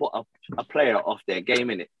thing to put a player off their game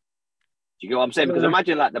in it. Do you get what I'm saying? Because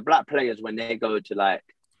imagine like the black players when they go to like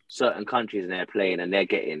certain countries and they're playing and they're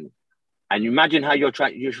getting, and you imagine how you're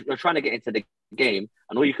trying to get into the game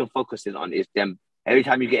and all you can focus on is them. Every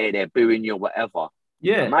time you get it, they're booing you or whatever.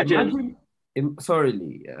 Yeah. Imagine sorry,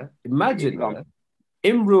 Lee. Yeah. Imagine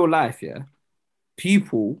in real life,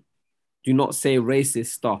 people do not say racist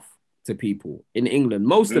stuff to people in England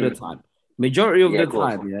most of the time. Majority of the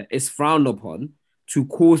time, it's frowned upon to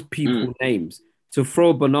call people names, to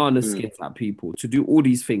throw banana skins at people, to do all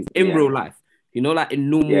these things in real life. Like in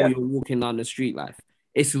normal, you're walking down the street life.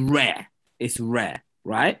 It's rare. It's rare,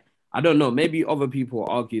 right? I don't know. Maybe other people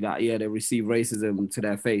argue that, they receive racism to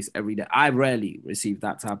their face every day. I rarely receive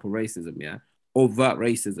that type of racism, overt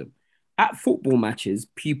racism. At football matches,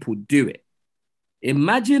 people do it.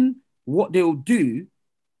 Imagine what they'll do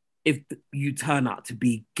if you turn out to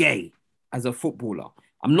be gay as a footballer.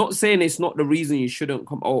 I'm not saying it's not the reason you shouldn't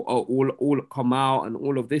come all come out and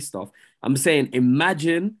all of this stuff. I'm saying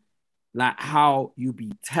imagine like how you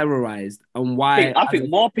be terrorized and why. I think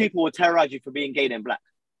more people would terrorize you for being gay than black.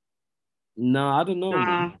 No, I don't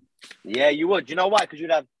know. Yeah, you would. You know why? Because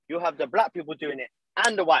you'll have the black people doing it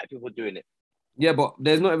and the white people doing it. Yeah, but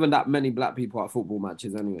there's not even that many black people at football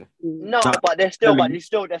matches anyway. No, but there's still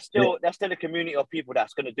a community of people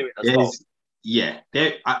that's going to do it as well. Yeah,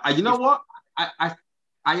 you know what? I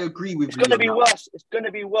agree with you. It's going to be worse. It's going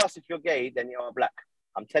to be worse if you're gay than you're black.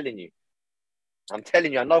 I'm telling you.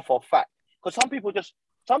 I know for a fact. Because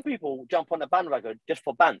some people jump on the bandwagon just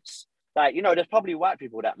for bants. Like, there's probably white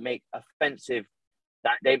people that make offensive,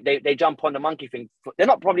 that they jump on the monkey thing. They're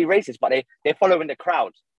not probably racist, but they're following the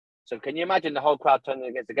crowd. So can you imagine the whole crowd turning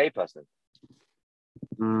against a gay person?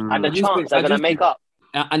 And the chance they're going to make up.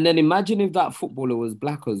 And then imagine if that footballer was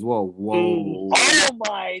black as well. Whoa. Oh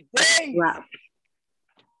my days. Wow.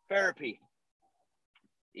 Therapy.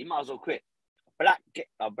 He might as well quit.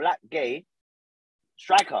 A black gay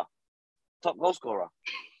striker, top goal scorer.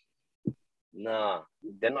 Nah,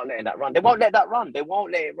 they're not letting that run. They won't let that run. They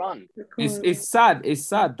won't let it run. It's sad. It's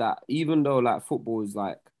sad that even though like football is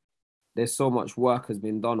like, there's so much work has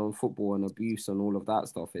been done on football and abuse and all of that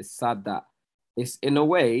stuff. It's sad that it's in a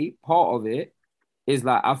way part of it is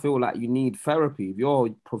like I feel like you need therapy. If you're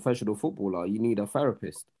a professional footballer, you need a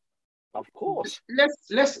therapist. Of course.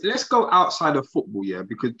 Let's go outside of football, yeah,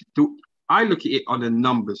 because I look at it on a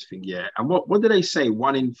numbers thing, yeah. And what do they say?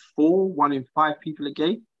 1 in 4, 1 in 5 people are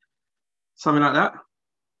gay, something like that.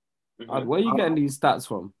 Where are you getting these stats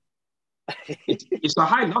from? It's a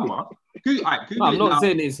high number. Google No, I'm it not now.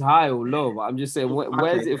 saying it's high or low, but I'm just saying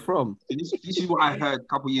where's it from? This is what I heard a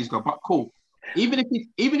couple of years ago. But cool. Even if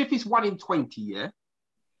it's 1 in 20, yeah.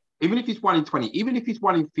 Even if it's 1 in 20, even if it's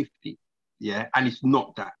 1 in 50, yeah, and it's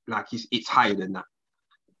not that, like it's higher than that.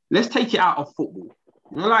 Let's take it out of football.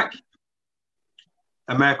 You know, like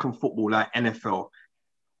American football, like NFL,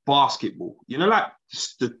 basketball. You know, like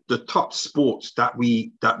the top sports that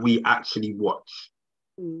we actually watch.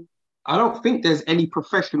 Mm. I don't think there's any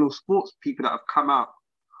professional sports people that have come out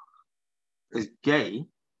as gay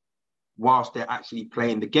whilst they're actually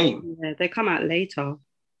playing the game. Yeah, they come out later.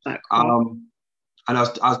 Like, And I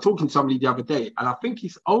was talking to somebody the other day, and I think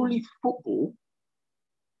it's only football.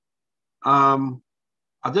 I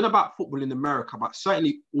don't know about football in America, but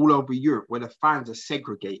certainly all over Europe where the fans are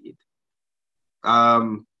segregated.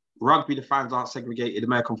 Rugby, the fans aren't segregated.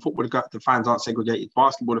 American football, the fans aren't segregated.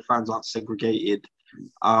 Basketball, the fans aren't segregated.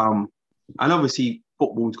 And obviously,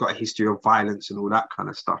 football's got a history of violence and all that kind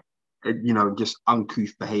of stuff. You know, just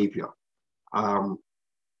uncouth behavior. But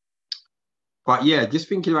yeah, just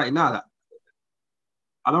thinking about it now, that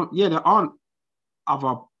there aren't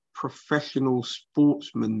other professional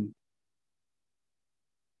sportsmen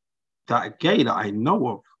that are gay that I know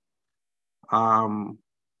of.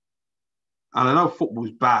 And I know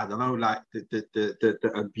football's bad. I know like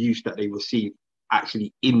the abuse that they receive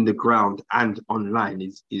actually in the ground and online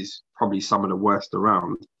is probably some of the worst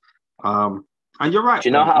around. And you're right. Do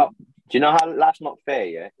you know how that's not fair?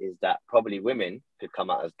 Yeah, is that probably women could come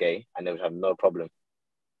out as gay and they would have no problem.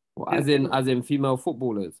 Well, as in female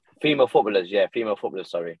footballers. Female footballers.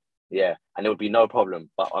 Sorry, yeah, and there would be no problem.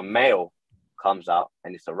 But a male comes out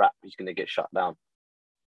and it's a wrap. He's going to get shut down.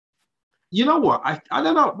 You know what? I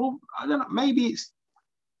don't know. Well, I don't know. Maybe it's.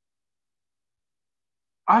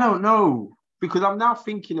 I don't know, because I'm now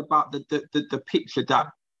thinking about the picture that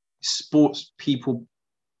sports people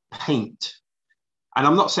paint, and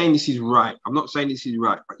I'm not saying this is right.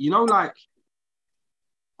 But you know, like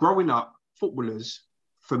growing up, footballers,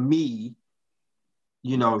 for me,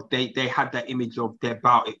 you know, they had that image of they're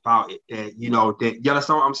about it. You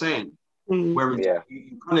understand what I'm saying? Mm. Whereas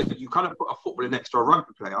you kind of put a footballer next to a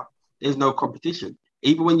rugby player, there's no competition.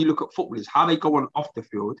 Even when you look at footballers, how they go on off the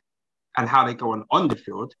field and how they go on the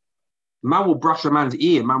field, man will brush a man's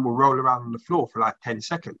ear, man will roll around on the floor for like 10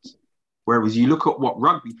 seconds. Whereas you look at what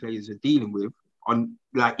rugby players are dealing with on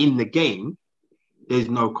like in the game, there's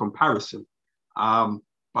no comparison. But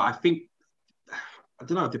I think, I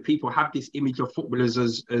don't know, do people have this image of footballers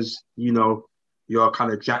as you know, you're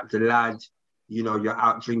kind of Jack the lad, you know, you're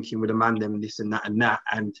out drinking with a man, them, this and that and that.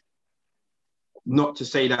 And not to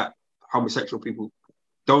say that homosexual people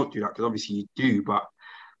don't do that, because obviously you do, but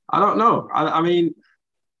I don't know. I mean,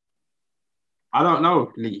 I don't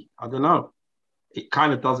know, Lee. I don't know. It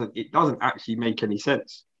kind of doesn't actually make any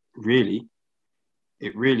sense, really.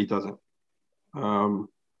 It really doesn't. But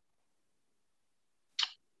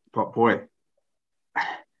boy,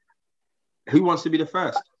 who wants to be the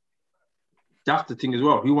first? That's the thing as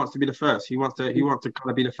well. Who wants to be the first? Who wants to kind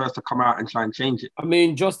of be the first to come out and try and change it? I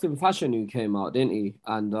mean, Justin Fashanu came out, didn't he?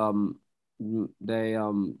 And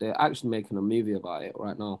they're actually making a movie about it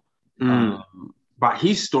right now. But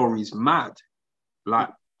his story is mad. Like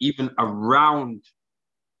even around,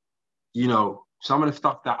 you know, some of the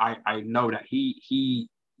stuff that I know that he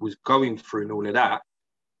was going through and all of that,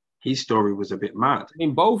 his story was a bit mad. I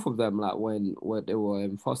mean, both of them, like when they were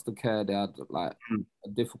in foster care, they had like a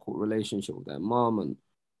difficult relationship with their mom, and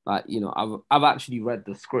like, you know, I've actually read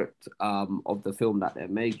the script of the film that they're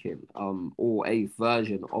making, or a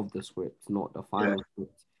version of the script, not the final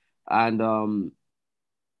script, and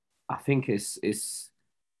I think it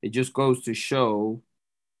just goes to show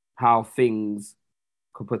how things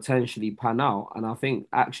could potentially pan out, and I think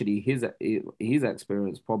actually his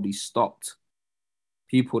experience probably stopped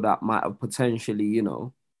people that might have potentially, you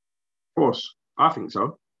know, of course, I think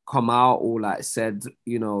so, come out or like said,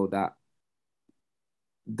 you know, that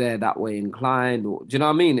they're that way inclined, or do you know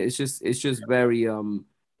what I mean? It's just very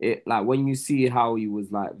it like when you see how he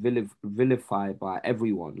was like vilified by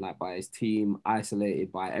everyone, like by his team,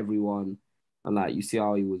 isolated by everyone, and like you see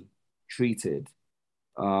how he was treated,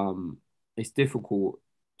 it's difficult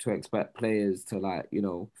to expect players to, like, you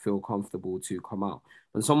know, feel comfortable to come out.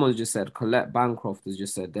 And someone just said, Colette Bancroft has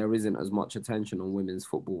just said, there isn't as much attention on women's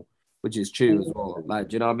football which is true as well. Like,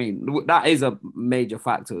 do you know what I mean? That is a major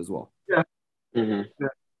factor as well. Yeah. Mhm.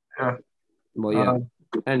 Yeah. Well, yeah.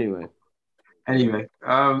 Anyway,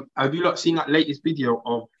 have you not seen that latest video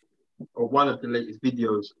or one of the latest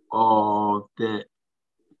videos of the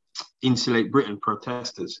Insulate Britain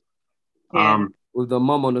protesters? Yeah. With the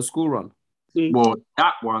mum on the school run. Well,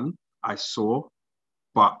 that one I saw,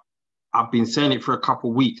 but I've been saying it for a couple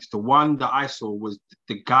of weeks. The one that I saw was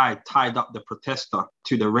the guy tied up the protester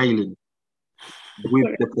to the railing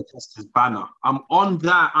with the protester's banner. I'm on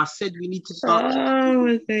that. I said we need to start.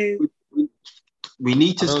 We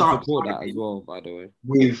need to start support that as well, by the way.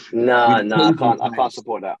 I can't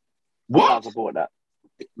support that. What? I can't support that.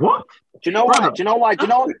 What? Do you know why? Do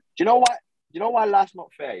you know why life's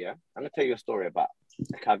not fair? Yeah, I'm gonna tell you a story about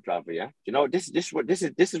a cab driver. Yeah, do you know this is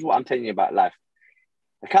what I'm telling you about life.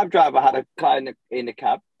 A cab driver had a guy in the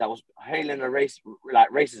cab that was hailing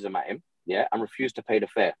racism at him. Yeah, and refused to pay the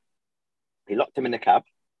fare. He locked him in the cab.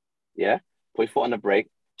 Yeah, put his foot on the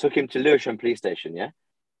brake, took him to Lewisham police station. Yeah,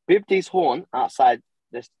 bipped his horn outside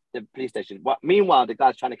the police station. But meanwhile, the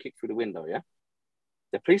guy's trying to kick through the window. Yeah,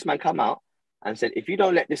 the policeman come out and said, if you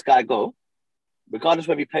don't let this guy go, regardless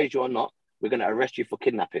whether he pays you or not, we're going to arrest you for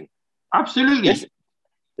kidnapping. Absolutely.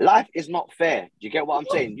 Life is not fair. Do you get what I'm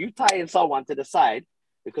saying? You tying someone to the side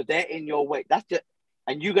because they're in your way. That's just,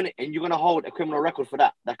 and you're gonna hold a criminal record for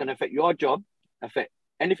that. That's gonna affect your job, affect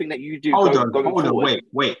anything that you do. Hold on. Wait.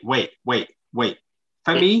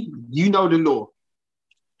 For me, you know the law.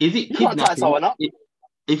 Is it kidnapping? You can't tie someone up.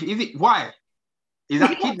 Is it why? Is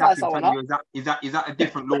that kidnapping? Is that a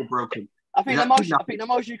different law broken? I think the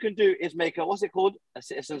most you can do is make what's it called? A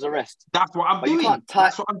citizen's arrest. That's what I'm doing.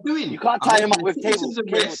 That's what I'm doing. You can't tie them up with cable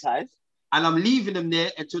ties. And I'm leaving them there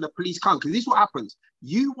until the police come. Because this is what happens.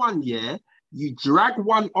 You drag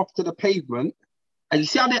one off to the pavement, and you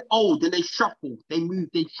see how they're old and they shuffle. They move,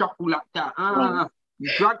 they shuffle like that. You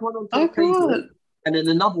drag one onto the pavement, and then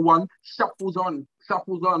another one shuffles on.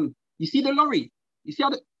 You see the lorry? You see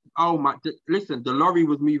how listen, the lorry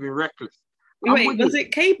was moving reckless. Wait, was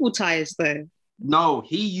it cable ties though? No,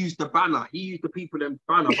 he used the banner. He used the people in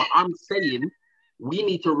banner. But I'm saying we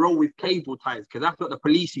need to roll with cable ties because that's what the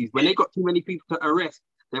police use. When they got too many people to arrest,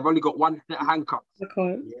 they've only got one set of handcuffs.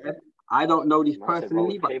 Okay. Yeah? I don't know this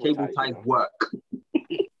personally, but cable ties work.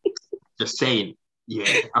 Just saying. Yeah,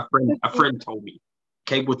 a friend told me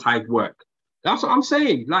cable ties work. That's what I'm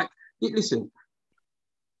saying. Like, listen,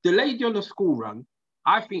 the lady on the school run,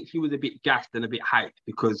 I think she was a bit gassed and a bit hyped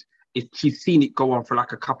because she's seen it go on for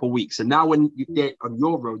like a couple of weeks. And now when you're there on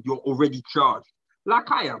your road, you're already charged. Like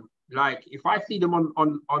I am. Like if I see them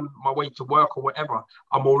on my way to work or whatever,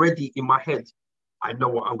 I'm already in my head. I know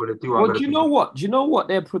what I'm going to do. Well, do you know what? Do you know what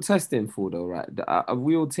they're protesting for though, right? Have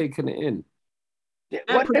we all taken it in?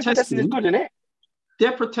 They're protesting is good, isn't it?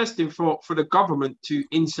 They're protesting for the government to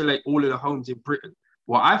insulate all of the homes in Britain.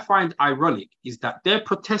 What I find ironic is that their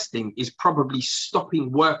protesting is probably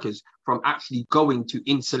stopping workers from actually going to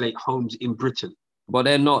insulate homes in Britain. But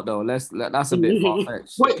they're not though. That's a bit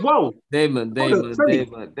far-fetched. Wait, whoa. Damon. This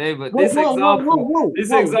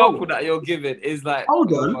example that you're giving is like,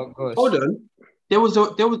 hold on. There was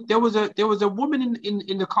a woman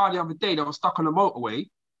in the car the other day that was stuck on the motorway.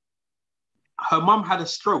 Her mum had a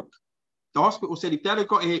stroke. The hospital said if they had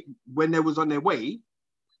got here when they was on their way,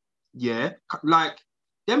 yeah, like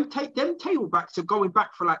them tailbacks are going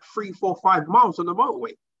back for like 3, 4, 5 miles on the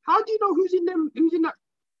motorway. How do you know who's in that?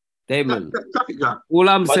 Damon, that traffic jam? All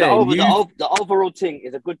I'm saying, the overall thing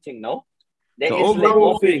is a good thing, no?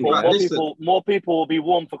 More people will be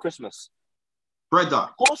warm for Christmas. Brother.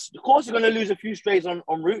 Of course you're going to lose a few strays en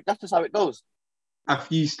route. That's just how it goes. A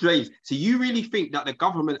few strays. So you really think that the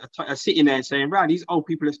government are sitting there and saying, right, these old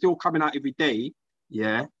people are still coming out every day?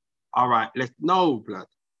 Yeah. All right. No blood.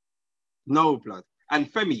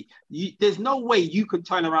 And Femi, there's no way you can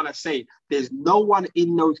turn around and say there's no one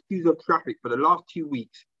in those queues of traffic for the last 2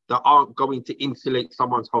 weeks that aren't going to insulate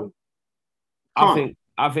someone's home. I think,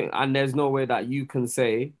 and there's no way that you can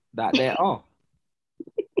say that there are.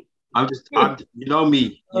 You know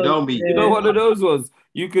me. You know one of those was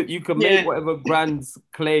you could make whatever grand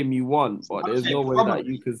claim you want, but there's no way that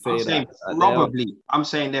you can say that. Probably, I'm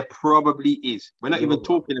saying there probably is. We're not even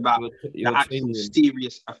talking about the actual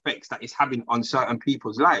serious effects that it's having on certain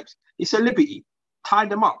people's lives. It's a liberty. Tie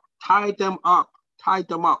them up. I don't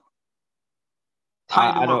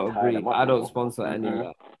agree. I don't sponsor any of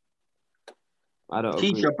that. I don't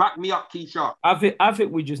agree. Keisha, back me up, Keisha. I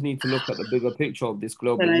think we just need to look at the bigger picture of this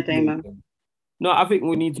global warming. No, I think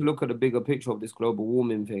we need to look at the bigger picture of this global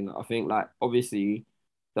warming thing. I think, like, obviously,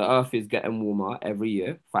 the Earth is getting warmer every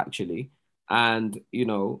year, factually, and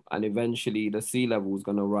and eventually the sea level is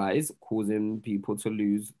going to rise, causing people to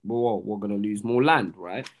lose more. We're going to lose more land,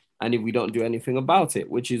 right? And if we don't do anything about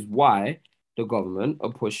it, which is why the government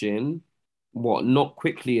are pushing not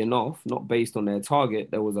quickly enough, not based on their target.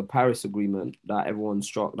 There was a Paris Agreement that everyone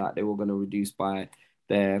struck that they were going to reduce by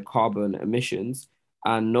their carbon emissions,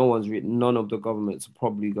 and none of the governments are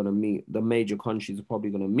probably going to meet. The major countries are probably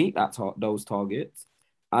going to meet those targets,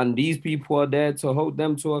 and these people are there to hold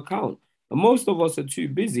them to account. And most of us are too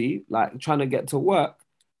busy, like trying to get to work,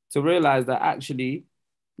 to realize that actually,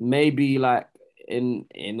 maybe like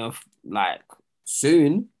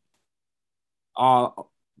soon, our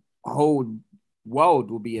whole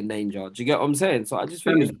world will be in danger. Do you get what I'm saying? So I just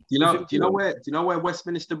think do you know where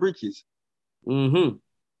Westminster Bridge is? Mm-hmm. Do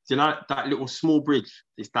you know that little small bridge?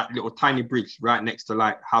 It's that little tiny bridge right next to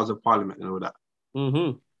like House of Parliament and all that.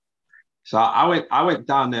 Mm-hmm. So I went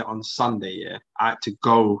down there on Sunday. Yeah, I had to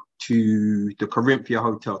go to the Corinthia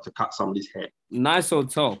Hotel to cut somebody's hair. Nice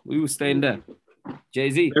hotel. We were staying there.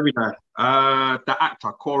 Jay-Z. Very nice. The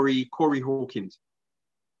actor Corey Hawkins.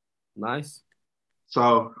 Nice.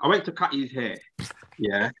 So I went to cut his hair.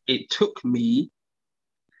 Yeah, it took me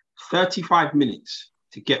 35 minutes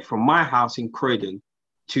to get from my house in Croydon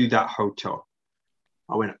to that hotel.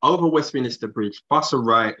 I went over Westminster Bridge, bus a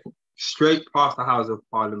right, straight past the House of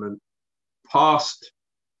Parliament, past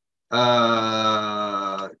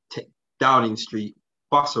Downing Street,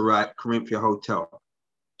 bus a right, Corinthia Hotel.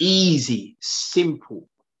 Easy, simple.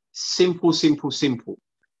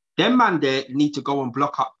 Them man there need to go and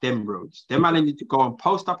block up them roads. Them man need to go and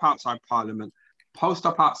post up outside Parliament, post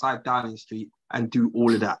up outside Downing Street, and do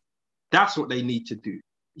all of that. That's what they need to do.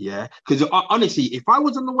 Yeah, because honestly, if I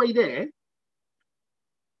was on the way there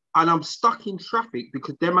and I'm stuck in traffic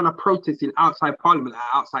because them man are protesting outside Parliament and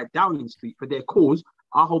outside Downing Street for their cause,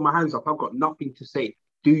 I hold my hands up. I've got nothing to say.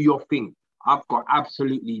 Do your thing. I've got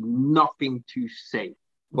absolutely nothing to say.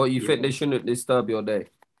 But you think they shouldn't disturb your day?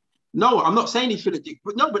 No, I'm not saying it shouldn't.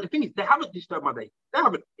 But the thing is, they haven't disturbed my day. They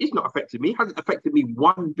haven't. It's not affected me. It hasn't affected me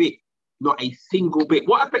one bit. Not a single bit.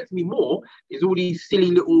 What affects me more is all these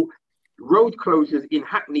silly little road closures in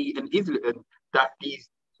Hackney and Islington that these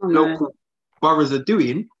local boroughs are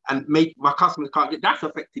doing and make my customers can't get. That's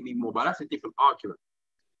affecting me more, but that's a different argument.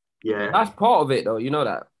 Yeah. That's part of it, though. You know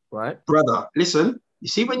that, right? Brother, listen. You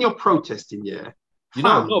see, when you're protesting,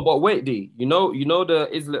 no, but wait, D. You know the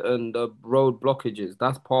Islington, the road blockages.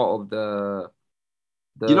 That's part of the.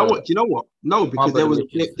 You know what? No, because there was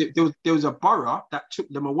a borough that took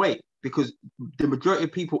them away because the majority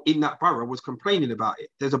of people in that borough was complaining about it.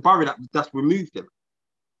 There's a borough that's removed them.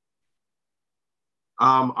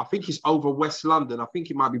 I think it's over West London. I think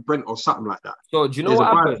it might be Brent or something like that. So do you know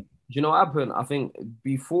what happened? Do you know what happened? I think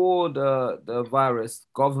before the virus,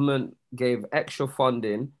 government gave extra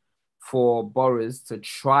funding for boroughs to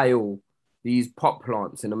trial these pot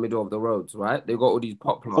plants in the middle of the roads, right? They got all these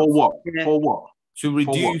pot plants. For what? For what?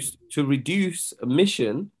 To reduce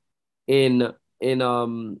emission in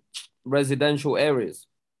residential areas.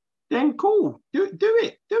 Then cool. Do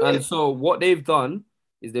it. And so what they've done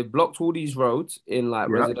is they've blocked all these roads in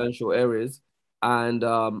residential areas. And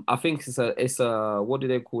I think it's a what do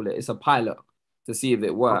they call it? It's a pilot to see if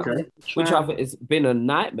it works. Okay. Which I think it's been a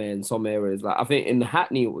nightmare in some areas. Like I think in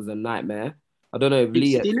Hackney it was a nightmare. I don't know if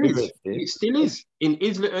Lee experienced it. It still is. In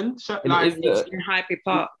Islington, in Highbury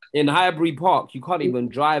Park. In Highbury Park, you can't even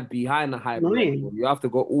drive behind the Highbury. You have to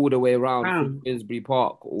go all the way around Finsbury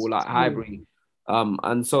Park or like Highbury.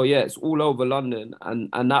 And so it's all over London,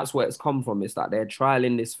 and that's where it's come from. It's that they're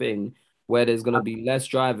trialing this thing where there's going to be less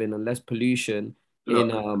driving and less pollution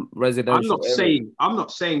in residential areas. I'm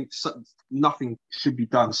not saying nothing should be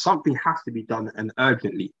done. Something has to be done, and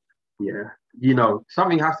urgently. Yeah,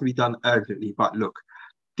 something has to be done urgently. But look,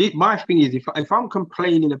 my thing is, if I'm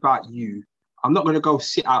complaining about you, I'm not going to go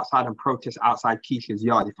sit outside and protest outside Keisha's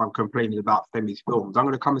yard. If I'm complaining about Femi's films, I'm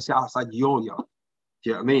going to come and sit outside your yard. Do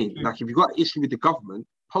you know what I mean? Like, if you've got an issue with the government,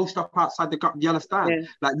 post up outside the government. You understand? Yeah.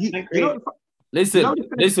 Like,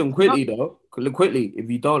 listen quickly though. Quickly, if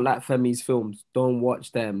you don't like Femi's films, don't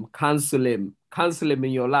watch them. Cancel him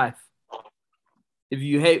in your life. If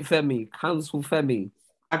you hate Femi, cancel Femi.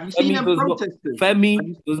 Have you seen them protesters?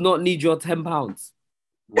 Femi does not need your £10.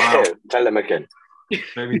 Wow. Tell them again.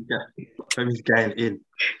 Femi's getting in.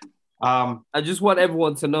 I just want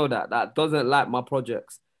everyone to know that doesn't like my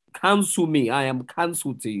projects. Cancel me. I am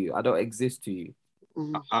cancelled to you. I don't exist to you.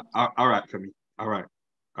 All right, Femi. All right,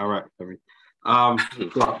 Femi.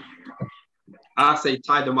 I say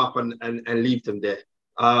tie them up and leave them there.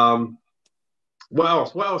 What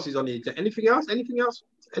else? What else is on the agenda? Anything else?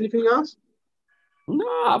 No,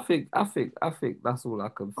 I think that's all I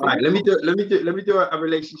can All right, think. let me do a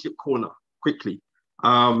relationship corner quickly.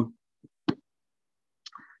 Keisha,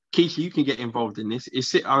 you can get involved in this.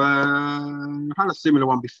 It's had a similar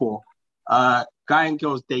one before. Guy and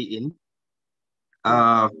girls dating.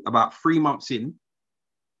 About 3 months in,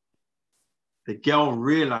 the girl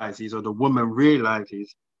realizes, or the woman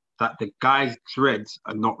realizes, that the guy's dreads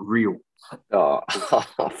are not real. Oh,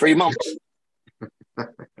 3 months.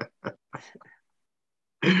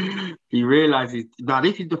 He realizes. Now,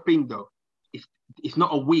 this is the thing, though. It's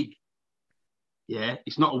not a wig. Yeah,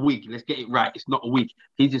 it's not a wig. Let's get it right. It's not a wig.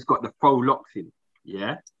 He's just got the faux locks in.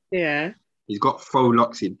 Yeah. Yeah. He's got faux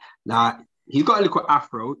locks in. Now, he's got a little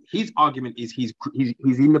afro. His argument is he's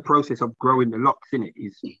in the process of growing the locks in it.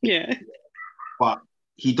 Yeah. But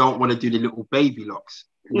he don't want to do the little baby locks.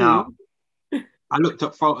 Now, I looked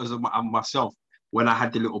at photos of myself when I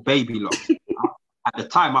had the little baby locks. At the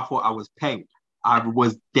time, I thought I was peng. I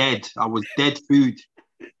was dead. I was dead food.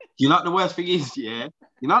 You know what the worst thing is? Yeah.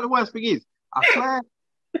 You know what the worst thing is? I swear,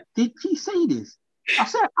 did he say this? I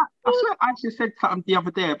swear Aisha said something the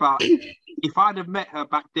other day about if I'd have met her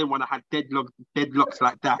back then when I had deadlocks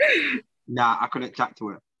like that, nah, I couldn't chat to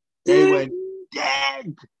her. They were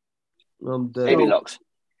dead. I'm dead. Baby locks.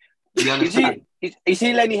 You understand? Is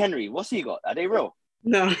he Lenny Henry? What's he got? Are they real?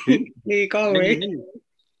 No, you go away.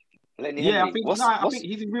 Lenny Yeah, Henry. I think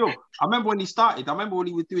he's real. I remember when he started. I remember when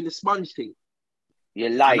he was doing the sponge thing. You're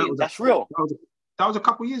lying. That's real. That was a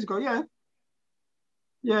couple of years ago. Yeah.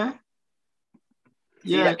 Yeah.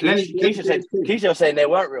 See, Yeah. Keisha was saying they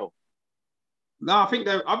weren't real. No, I think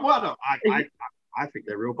they're. I think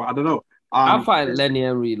they're real, but I don't know. I find Lenny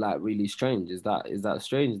Henry like really strange. Is that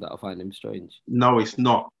strange that I find him strange? No, it's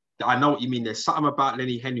not. I know what you mean. There's something about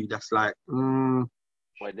Lenny Henry that's like.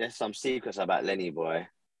 Boy, there's some secrets about Lenny, boy.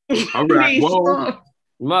 All right. Well,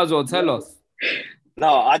 you might as well tell us.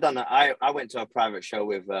 No, I don't know. I went to a private show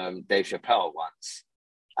with Dave Chappelle once,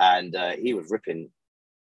 and he was ripping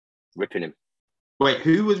him. Wait,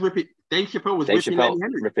 who was ripping? Dave Chappelle was ripping Lenny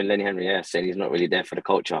Henry. Ripping Lenny Henry, yeah, saying he's not really there for the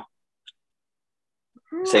culture.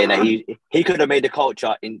 Saying that he could have made the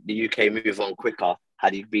culture in the UK move on quicker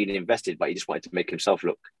had he been invested, but he just wanted to make himself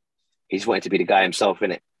look. He just wanted to be the guy himself,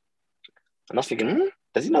 innit? And I was thinking,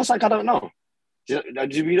 does he know something I don't know?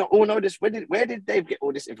 Do we not all know this? Where did Dave get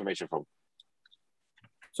all this information from?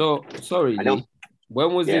 So, sorry, Lee,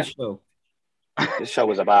 when was this show? This show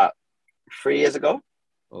was about 3 years ago.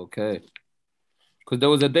 Okay. Because there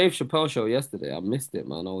was a Dave Chappelle show yesterday. I missed it,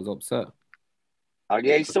 man. I was upset. Oh,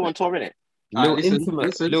 yeah, he's still on tour, innit?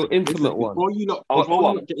 Little intimate one. Before you not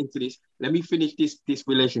get into this, let me finish this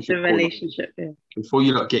relationship. The relationship, yeah. Before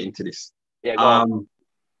you not get into this. Yeah, go on.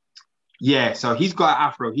 Yeah, so he's got an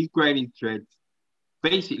afro. He's growing his dreads.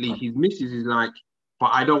 Basically, his missus is like, but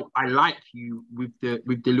I like you with the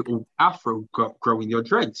little afro growing your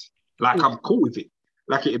dreads. Like, I'm cool with it.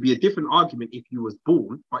 Like, it'd be a different argument if you was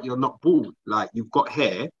bald, but you're not bald. Like, you've got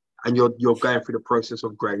hair and you're going through the process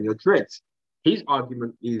of growing your dreads. His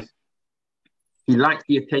argument is he likes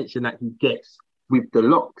the attention that he gets with the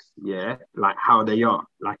locks, yeah, like how they are.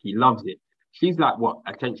 Like, he loves it. She's like, what,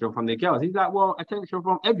 attention from the girls? He's like, well, attention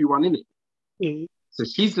from everyone, innit? Mm. So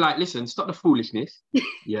she's like, listen, stop the foolishness.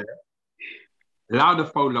 Yeah. Allow the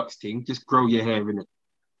faux locks thing, just grow your hair in it.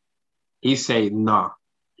 He's saying, nah,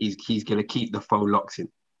 he's going to keep the faux locks in.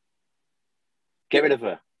 Get rid of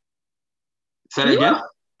her. Say that again?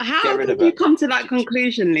 How did you come to that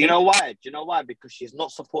conclusion, Lee? Do you know why? Because she's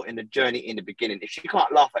not supporting the journey in the beginning. If she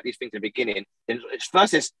can't laugh at these things in the beginning, then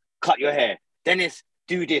first it's cut your hair, then it's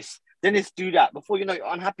do this, then it's do that. Before you know,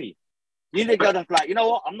 you're unhappy. You need a girl that's like, you know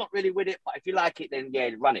what? I'm not really with it, but if you like it, then yeah,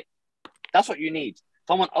 run it. That's what you need.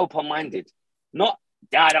 Someone open-minded. Not,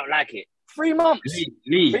 I don't like it. 3 months.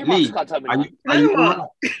 Lee, 3 months can't tell me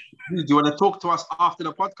do you want to talk to us after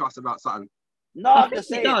the podcast about something? No, I'm just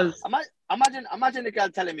saying. Imagine the girl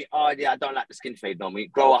telling me, oh yeah, I don't like the skin fade no me.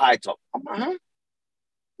 Grow a high top. I'm like, huh?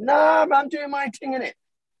 Nah, man, I'm doing my thing in it.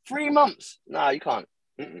 3 months. Nah, you can't.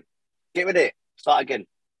 Get rid of it. Start again.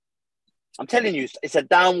 I'm telling you, it's a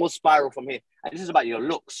downward spiral from here. And this is about your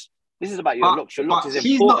looks. This is about your looks. Your looks is important.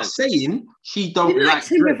 She's not saying she don't like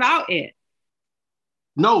him without it.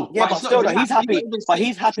 No. Yeah, but still, he's happy. But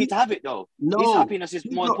he's happy to have it, though. No, his happiness is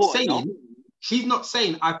more important. She's not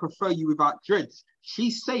saying I prefer you without dreads.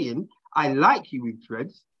 She's saying I like you with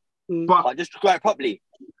dreads, but just grow it properly.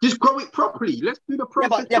 Just grow it properly. Let's do the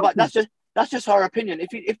process. Yeah, but that's just her opinion.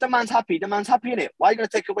 If the man's happy, the man's happy in it. Why are you going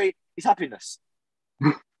to take away his happiness?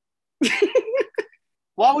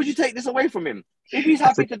 Why would you take this away from him? If he's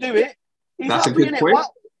happy to do it, he's happy in it. Why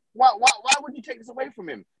would you take this away from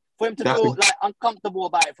him? for him to That's feel a- like uncomfortable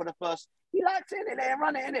about it for the first. He likes it, and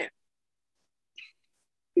run it, innit?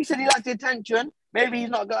 He said he likes the attention. Maybe he's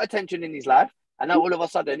not got attention in his life, and now all of a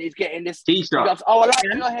sudden he's getting this. He Keisha, goes, "Oh, I like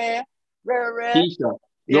Yeah. your hair, rare." Keisha,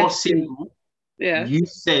 you're Yes, single. Yeah. You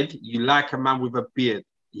said you like a man with a beard.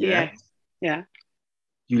 Yeah. Yes. Yeah.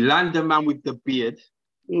 You land a man with the beard,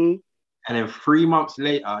 Mm. and then 3 months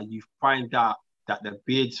later, you find out that the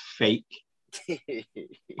beard's fake,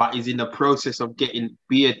 but is in the process of getting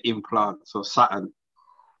beard implants or something.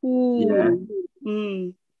 Ooh.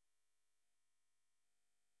 Mm.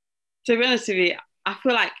 To be honest with you, I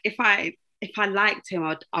feel like if I liked him,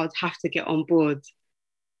 I would have to get on board.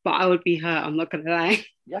 But I would be hurt. I'm not gonna lie.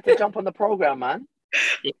 You have to jump on the program, man.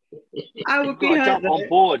 I would You've be got to hurt. jump on though.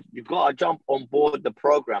 board. You've got to jump on board the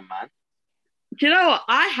program, man. Do you know what?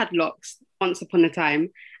 I had locks once upon a time,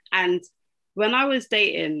 and when I was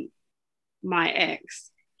dating my ex,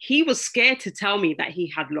 he was scared to tell me that he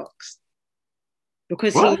had locks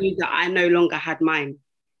because What? he knew that I no longer had mine.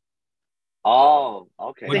 Oh,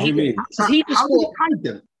 okay. What do you mean? So he just How did he thought, hide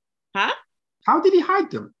them? huh? How did he hide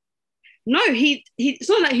them? No, he. It's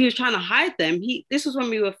not like he was trying to hide them. This was when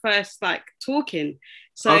we were first like talking,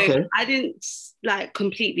 so Okay. I didn't like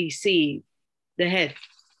completely see the head,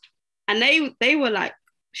 and they were like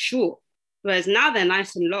short, whereas now they're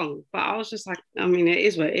nice and long. But I was just like, I mean, it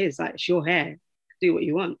is what it is. Like, it's your hair. Do what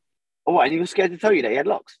you want. Oh, and he was scared to tell you that he had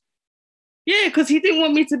locks. Yeah, because he didn't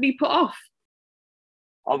want me to be put off.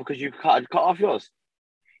 Oh, because you cut off yours.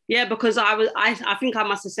 Yeah, because I think I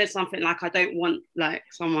must have said something like I don't want like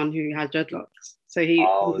someone who had dreadlocks. So he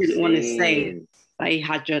didn't want to say that he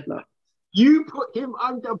had dreadlocks. You put him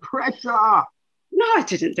under pressure. No, I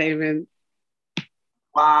didn't, Damon.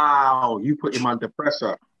 Wow, you put him under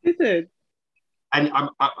pressure. I did. And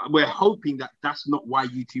we're hoping that that's not why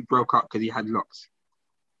you two broke up, because he had locks.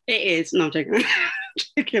 It is. No, I'm joking.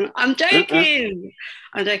 I'm joking.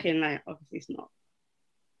 I'm joking. Like, obviously it's not.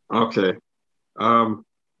 Okay.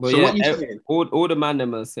 But So yeah, what you saying? all the man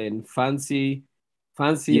them are saying fancy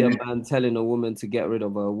Yeah. a man telling a woman to get rid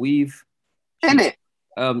of her weave. Innit?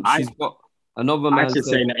 She's got another I'm man just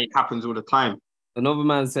said, saying that it happens all the time. another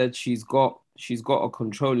man said she's got a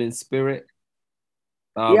controlling spirit.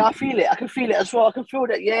 Yeah, I feel it. I can feel it as well. I can feel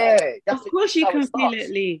that. Yeah, Of course you how can it feel starts. it,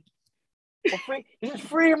 Lee. This is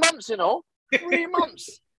 3 months, you know. 3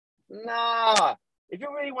 months. Nah. If you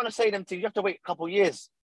really want to say them things, you have to wait a couple of years.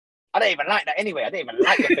 I don't even like that anyway. I don't even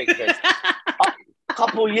like the fake dreads. A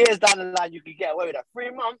couple of years down the line, you could get away with that. 3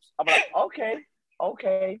 months, I'm like, okay.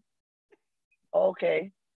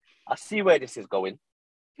 I see where this is going.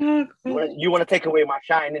 You want to take away my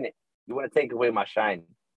shine, innit? You want to take away my shine.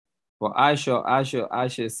 But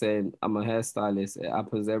Aisha is saying, I'm a hairstylist. It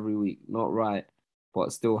happens every week. Not right,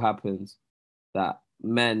 but still happens that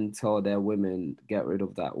men tell their women get rid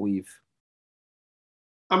of that weave.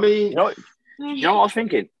 I mean, You know what I was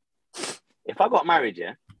thinking? If I got married,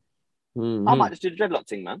 yeah, Mhm. I might just do the dreadlock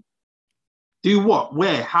thing, man. do what?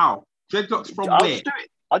 Where? How? Dreadlocks from I'll where? just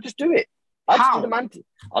do it. I'll just How? do the man.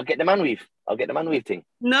 I'll get the man weave thing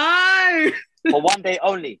No. for one day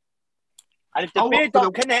only. And if the Oh, beard for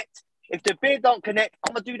don't connect,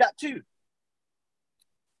 I'm gonna do that too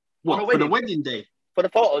What, on a for the wedding. wedding day? for the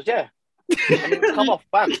photos. Yeah, and then come off,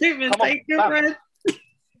 bam. Damon, Come on, take your bam. breath.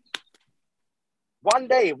 One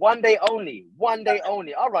day only.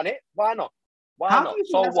 I'll run it. Why not? How do you think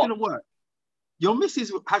So that's what? going to work? Your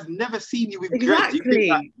missus has never seen you with dreads. You think Exactly.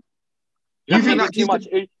 that, You you think think it'll that be too much?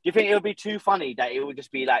 Do you think it'll be too funny that it would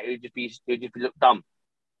just be like it would just look dumb?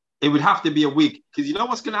 it would have to be a wig, because you know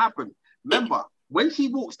what's going to happen? Remember, when she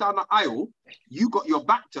walks down the aisle, you got your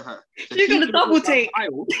back to her. So You're gonna double walk down take. the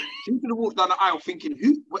aisle, she's going to walk down the aisle thinking,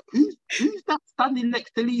 who's that standing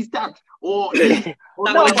next to Lee's dad? Or That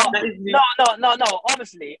No, was- no, that is me. No.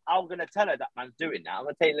 Honestly, I'm gonna tell her that man's doing that. I'm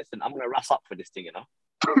gonna tell you, listen, I'm gonna rush up for this thing, you know.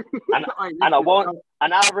 And I won't.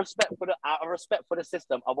 And out of respect for the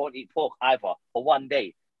system, I won't eat pork either for one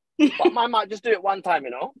day. But I might just do it one time,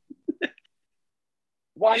 you know.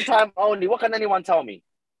 One time only. What can anyone tell me?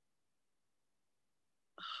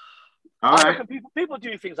 All I right. reckon people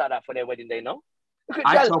do things like that for their wedding day, no? Look at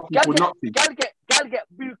I tell people not to. gal get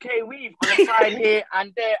bouquet weave on the side here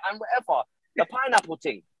and there and whatever. The pineapple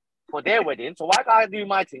thing for their wedding. So why can't I do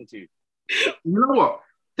my thing too? You know what?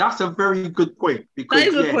 That's a very good point, because That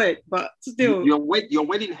is a point, but still. your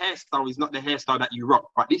wedding hairstyle is not the hairstyle that you rock.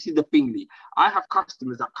 But this is the thing, Lee. I have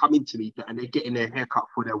customers that come into me and they're getting their hair cut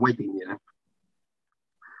for their wedding, yeah?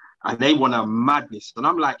 And they want a madness. And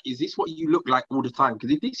I'm like, is this what you look like all the time?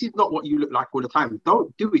 Because if this is not what you look like all the time,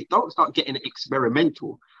 don't do it. Don't start getting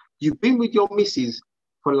experimental. You've been with your missus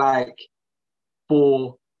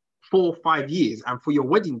for 4 or 5 years, and for your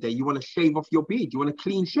wedding day, you want to shave off your beard. You want a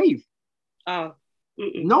clean shave. Oh.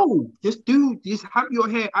 Mm-mm. No, just have your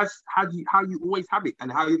hair as how you always have it, and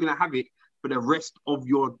how you're gonna have it for the rest of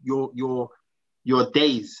your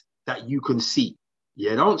days that you can see.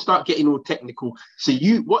 Yeah, don't start getting all technical. So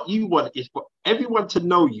what you want is for everyone to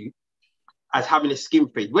know you as having a skin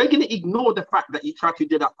fade. We're gonna ignore the fact that you tried to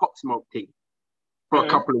do that pop smoke thing for a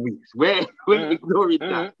couple of weeks. We're ignoring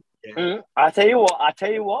that. Yeah. I tell you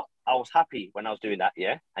what. I was happy when I was doing that,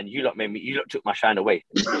 yeah. And you lot took my shine away.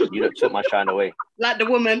 You lot took my shine away. Like the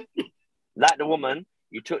woman.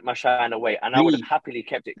 You took my shine away, and I would have happily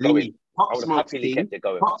kept it going. Pop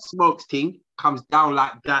Smoke's thing comes down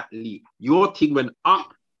like that, Lee. Your thing went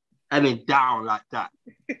up and then down like that.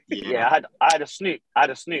 Yeah, I had a snoot.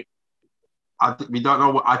 We don't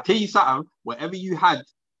know what. I tell you something. Whatever you had,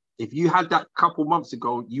 if you had that couple months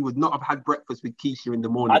ago, you would not have had breakfast with Keisha in the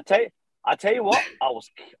morning. I tell you what, I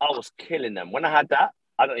was killing them. When I had that,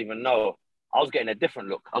 I don't even know. I was getting a different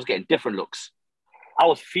look. I was getting different looks. I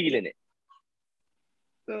was feeling it.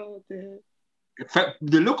 Oh, dear.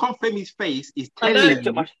 The look on Femi's face is telling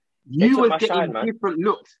you were getting different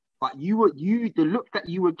looks, but the look that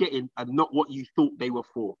you were getting are not what you thought they were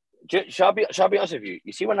for. Shall I be honest with you?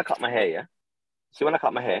 You see when I cut my hair, yeah? See when I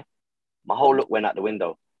cut my hair, my whole look went out the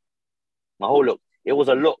window. My whole look. It was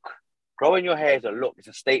a look. Growing your hair is a look. It's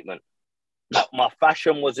a statement. My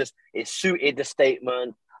fashion was it suited the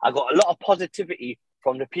statement. I got a lot of positivity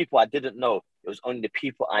from the people I didn't know. It was only the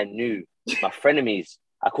people I knew. My frenemies.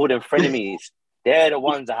 I call them frenemies. They're the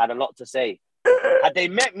ones that had a lot to say. Had they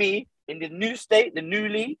met me in the new state, the new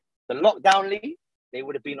league, the lockdown league, they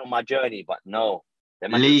would have been on my journey. But no, they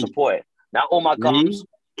might not support it. Now all my gums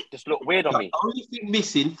just look weird on me. The only thing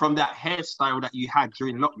missing from that hairstyle that you had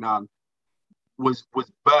during lockdown was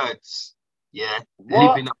birds. Yeah.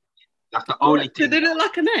 Living up. That's the only thing. Did they look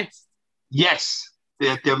like a nest? Yes.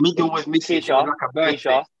 The middle was missing. Keisha, like a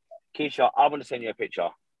bird. Keisha, I'm going to send you a picture.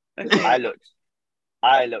 Okay. I looked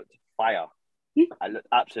fire. I looked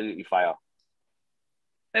absolutely fire.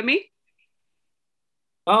 For me?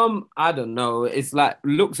 I don't know. It's like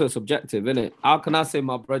looks are subjective, isn't it? How can I say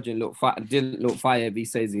my brother didn't look fire if he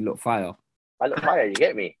says he looked fire? I look fire, you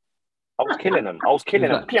get me? I was killing him.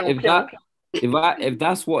 If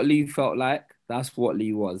that's what Lee felt like, that's what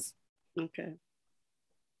Lee was. Okay.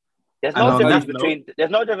 There's no difference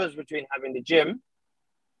between having the gym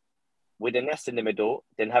with a nest in the middle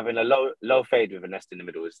than having a low fade with a nest in the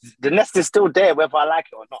middle. The nest is still there whether I like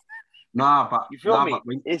it or not. Nah, but you feel me?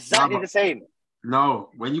 It's exactly the same. No,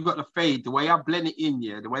 when you got the fade, the way I blend it in,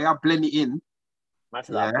 I blend it in,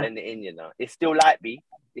 you know. It's still light, B.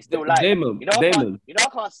 It's still light. Damon, I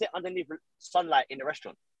can't sit underneath sunlight in the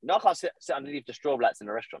restaurant. You know, I can't sit underneath the strobe lights in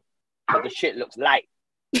the restaurant. But the shit looks light.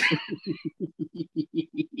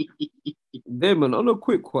 Damon, on a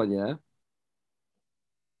quick one, yeah.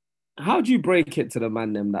 How do you break it to the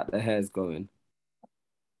man them that the hair's going?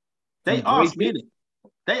 They asked me,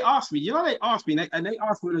 they asked me, and they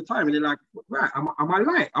ask me all the time, and they're like, right, am I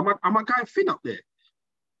light? Am I going thin up there?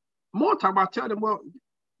 More time I tell them, well,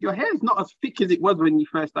 your hair's not as thick as it was when you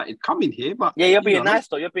first started coming here, but yeah, you're being nice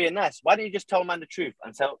though. You're being nice. Why don't you just tell man the truth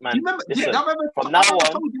and tell man? You remember? Listen, from now on, I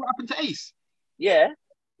told you what happened to Ace. Yeah,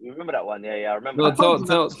 you remember that one? Yeah, I remember.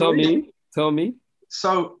 No, tell me.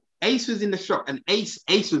 So Ace was in the shop, and Ace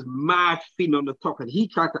was mad thin on the top, and he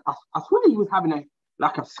tried to. I swear he was having a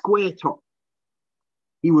square top.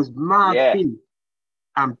 He was mad thin,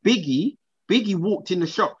 and Biggie walked in the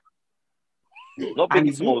shop. Not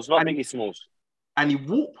Biggie Smalls. And he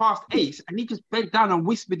walked past Ace, and he just bent down and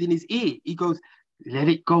whispered in his ear. He goes, "Let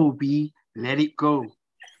it go, B. Let it go,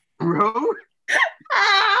 bro."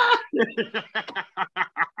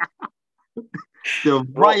 The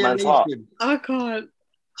violation. I can't.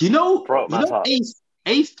 Do you know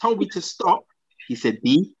Ace told me to stop. He said,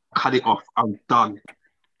 "B, cut it off. I'm done."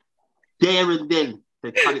 There and then,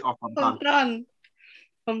 they cut it off. I'm done.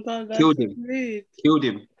 Killed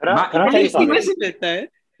him. Can I tell you something?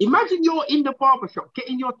 Imagine you're in the barbershop,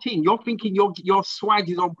 getting your thing. You're thinking your swag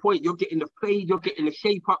is on point. You're getting the fade. You're getting the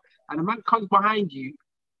shape up. And a man comes behind you.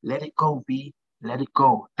 Let it go, B. Let it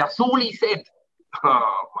go. That's all he said.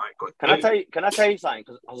 Oh, my God. Can I tell you something?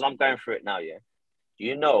 Because I'm going through it now, yeah?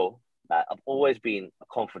 You know that I've always been a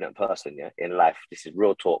confident person, yeah, in life. This is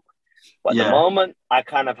real talk. But the moment I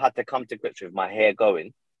kind of had to come to grips with my hair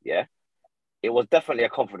going, yeah, it was definitely a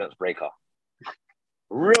confidence breaker.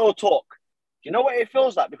 Real talk. Do you know what it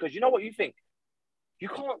feels like? Because you know what you think? You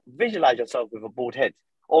can't visualize yourself with a bald head.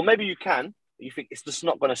 Or maybe you can, but you think it's just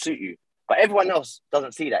not going to suit you. But everyone else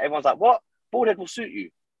doesn't see that. Everyone's like, what? Bald head will suit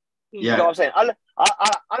you. Yeah. You know what I'm saying? I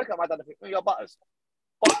look at my dad and think, you're butters.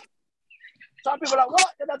 But Some people are like,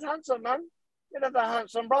 what? Yeah, that's handsome, man. Yeah, that's a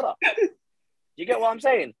handsome brother. You get what I'm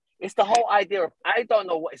saying? It's the whole idea of I don't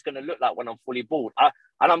know what it's going to look like when I'm fully bald.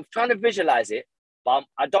 And I'm trying to visualize it, but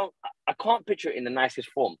I can't picture it in the nicest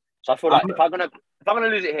form. So I feel like if I'm gonna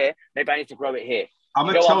lose it here, maybe I need to grow it here. I'm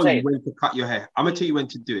gonna tell you when to cut your hair. I'm gonna tell you when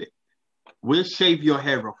to do it. We'll shave your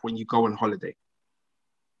hair off when you go on holiday.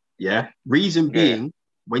 Yeah. Reason being,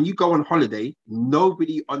 when you go on holiday,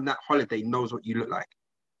 nobody on that holiday knows what you look like.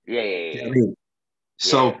 Yeah. You know what I mean?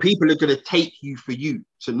 So people are gonna take you for you.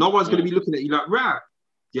 So no one's gonna be looking at you like, rah.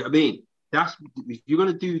 You know what I mean? That's if you're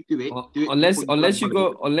gonna do it.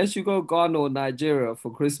 Unless you go Ghana or Nigeria for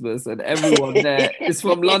Christmas and everyone there is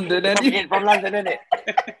from London. From London, innit?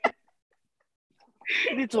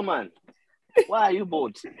 Little man, why are you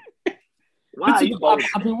bored? Why are you bored?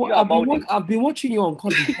 I've been watching you on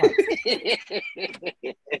Content Park.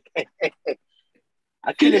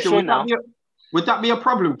 I kill it Keisha, now. Would that be a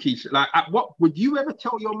problem, Keisha? Like, what would you ever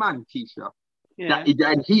tell your man, Keisha? Yeah.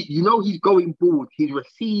 That he's going bald, he's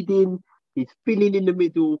receding, he's thinning in the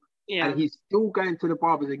middle, and he's still going to the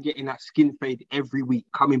barbers and getting that skin fade every week,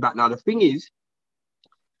 coming back. Now, the thing is,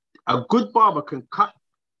 a good barber can cut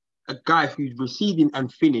a guy who's receding and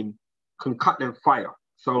thinning, can cut them fire.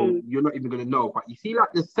 So you're not even going to know. But you see,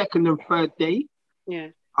 like the second and third day,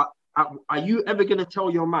 are you ever going to tell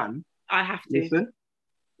your man? I have to. Listen,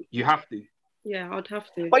 you have to. Yeah, I'd have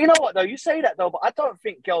to. But you know what, though? You say that, though, but I don't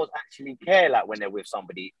think girls actually care, like, when they're with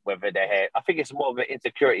somebody, whether their hair... I think it's more of an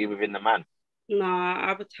insecurity within the man. No,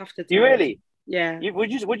 I would have to. Do you really? Yeah.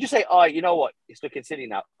 Would you say, oh, you know what? It's looking silly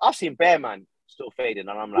now. I've seen Bear Man still fading,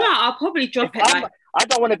 and I'm like... No, I'll probably drop it. I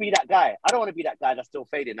don't want to be that guy. I don't want to be that guy that's still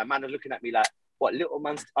fading. That man is looking at me like, what, little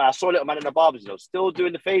man... I saw little man in the barbers, still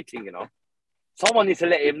doing the fade thing, Someone needs to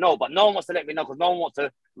let him know, but no one wants to let me know because no one wants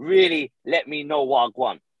to really let me know what I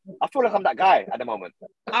want. I feel like I'm that guy at the moment.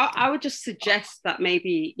 I would just suggest that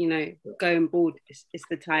maybe, going bald is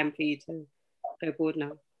the time for you to go bald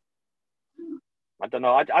now. I don't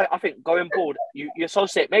know. I think going bald, you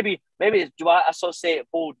associate, maybe do I associate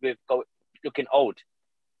bald with looking old?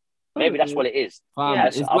 Maybe that's what it is.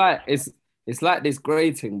 It's like this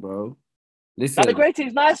grating, bro. Listen, now the grating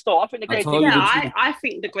is nice though. I think the grating. I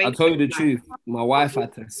think the grating. I told you the truth. My wife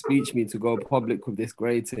had to speech me to go public with this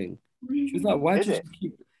grating. She was like, "Why'd you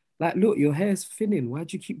keep look, your hair's thinning.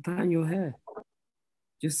 Why'd you keep dyeing your hair?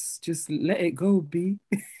 Just let it go, B."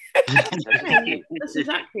 That's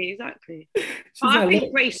exactly. I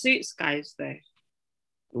think grey suits guys though.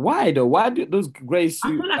 Why though? Why do those grey suits? I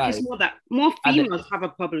feel like it's more that more females have a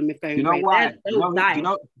problem with going. You know grey. why?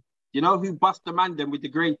 You know who bust the man then with the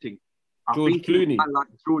grating? George Clooney. Like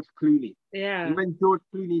George Clooney. Yeah. And when George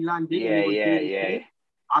Clooney landed, yeah.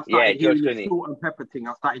 I started hearing salt and pepper thing.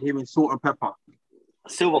 I started hearing salt and pepper.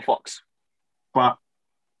 Silver Fox. But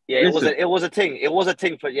yeah, it was a thing. It was a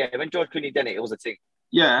thing for when George Clooney did it was a thing.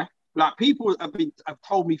 Yeah, like people have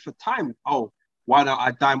told me for time. Oh, why don't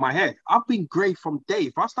I dye my hair? I've been grey from day.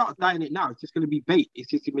 If I start dyeing it now, it's just gonna be bait.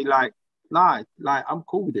 It's just gonna be like I'm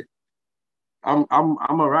cool with it. I'm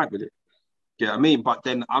all right with it. You know what I mean? But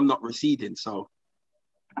then I'm not receding, so.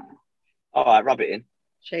 All right, rub it in.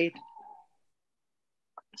 Shade.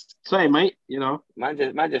 Say, mate, Man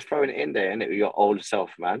just throwing it in there, and with your old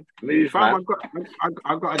self, man. Move, man. man.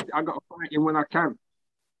 I got to fight in when I can.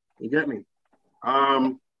 You get me?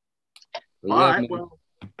 All right, well.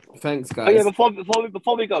 Thanks, guys. Oh yeah,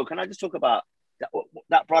 before we go, can I just talk about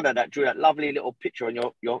that brother that drew that lovely little picture on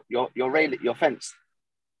your fence?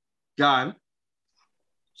 Gone.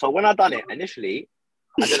 So when I done it initially,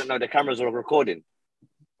 I didn't know the cameras were recording.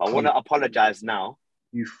 I want to apologize now.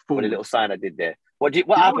 You fool. For the little sign I did there. What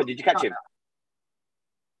happened? Did you catch him?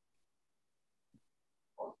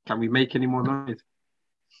 Can we make any more noise?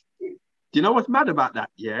 Do you know what's mad about that?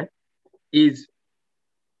 Yeah, is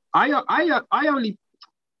I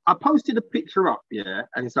posted a picture up, yeah,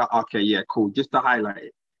 and it's like, okay, yeah, cool, just to highlight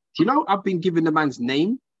it. Do you know I've been given the man's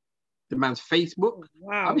name, the man's Facebook?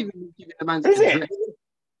 Wow. I've even been given the man's address.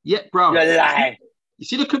 Yeah, bro. You're lying. You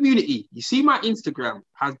see the community. You see my Instagram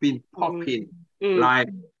has been popping. Like,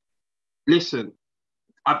 listen.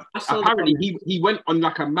 Apparently he went on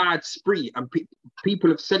like a mad spree, and people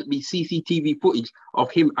have sent me CCTV footage of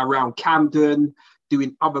him around Camden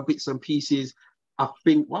doing other bits and pieces. I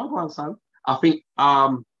think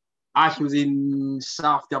Ash was in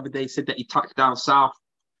South the other day, said that he touched down South.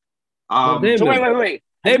 So wait.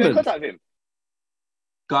 Have you got in contact with him?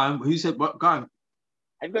 Go on. Who said what? Go on.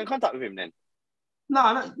 Have you got in contact with him then? No.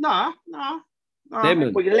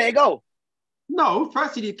 Well, you let it go. No,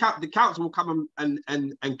 firstly, the council will come and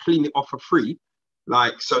clean it off for free.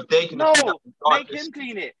 Like, so they can. No, make him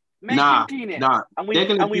clean it. Make him clean it. Nah, and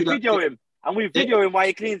we video him. and we video him while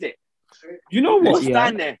he cleans it. You know what? Just Yeah,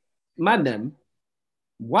 stand there. man, them.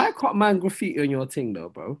 Why can't man graffiti on your thing though,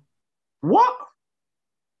 bro? What?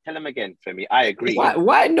 Tell him again, Femi. I agree.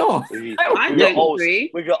 Why not? I don't agree.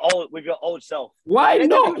 With your old self. Why Let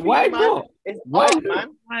not? them Why graffiti, man. not? It's Why art, not? man.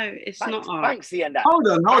 No, it's not art. Banksy and that. Hold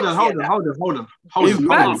on. If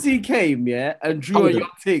Banksy came, yeah, and drew on your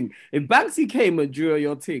thing, if Banksy came and drew on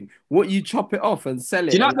your thing, what you chop it off and sell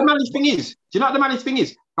it? Do you know what the maddest thing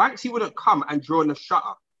is? Banksy wouldn't come and draw on the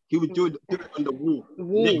shutter. He would do it on the wall.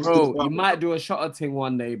 Bro, you might do a shutter thing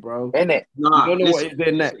one day, bro. Innit? Nah, You don't know what he's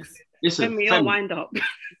doing next. Listen, Femi, you'll wind up.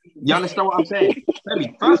 you understand what I'm saying?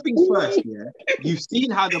 Femi, first things first, yeah. You've seen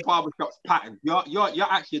how the barbershop's patterned. You're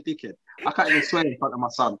actually a dickhead. I can't even swear in front of my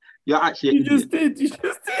son. You're actually an idiot. You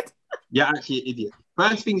just did. You're actually an idiot.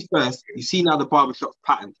 First things first, you've seen how the barbershop's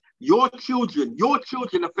patterned. Your children, as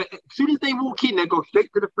soon as they walk in, they go straight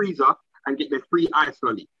to the freezer and get their free ice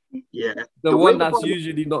lolly. Yeah. The one that's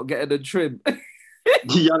usually not getting a trim.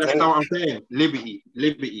 You understand what I'm saying? Liberty.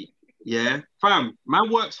 Yeah. Fam, man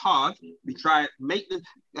works hard. We try make the.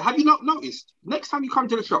 Have you not noticed? Next time you come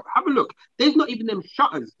to the shop, have a look. There's not even them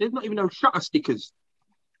shutters. There's not even them shutter stickers.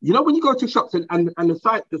 You know when you go to shops and the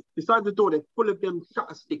side beside the door, they're full of them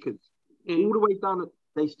shutter stickers all the way down.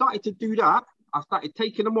 They started to do that. I started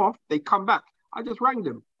taking them off. They come back. I just rang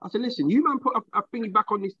them. I said, listen, you man put a thingy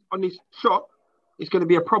back on this shop. It's going to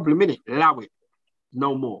be a problem, innit? Allow it.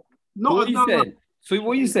 No more. So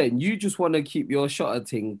what you saying? You just want to keep your shutter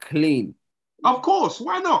thing clean? Of course.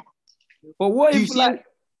 Why not? But what if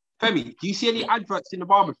Femi, do you see any adverts in the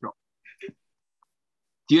barbershop?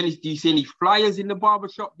 Do you see any flyers in the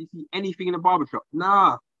barbershop? Do you see anything in the barbershop?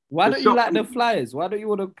 Nah. Why don't you like the flyers? Why don't you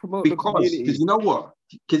want to promote the community? Because you know what?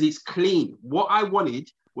 Because it's clean. What I wanted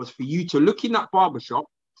was for you to look in that barbershop,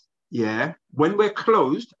 yeah, when we're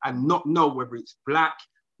closed and not know whether it's black,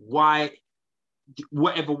 white,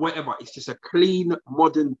 whatever. It's just a clean,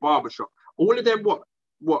 modern barbershop. All of them,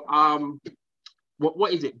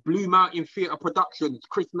 what is it? Blue Mountain Theatre Productions,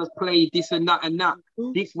 Christmas Play, this and that and that.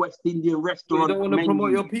 This West Indian restaurant. You don't want to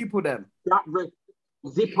promote your people then? That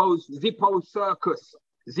Zippo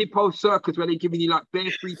Circus, where they're giving you like bare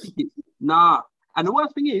free tickets. Nah. And the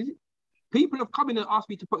worst thing is, people have come in and asked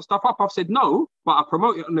me to put stuff up. I've said no, but I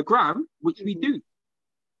promote it on the gram, which we do.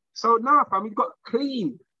 So now, fam, we've got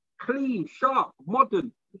clean, sharp,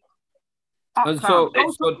 modern. And so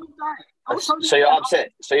you're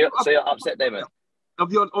upset. So you're upset, Damon.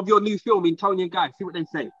 Of your new film in Tony and Guy. See what they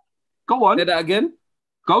say. Go on. Say that again.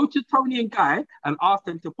 Go to Tony and Guy and ask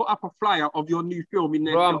them to put up a flyer of your new film in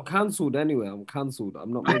there. Bro, I'm cancelled anyway. I'm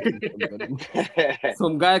not making films anymore.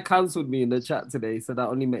 Some guy cancelled me in the chat today. Said I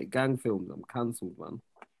only make gang films. I'm cancelled, man.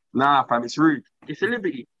 Nah, fam, it's rude. It's a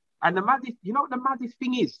liberty. And you know what the maddest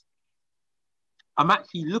thing is? I'm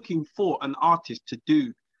actually looking for an artist to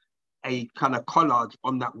do a kind of collage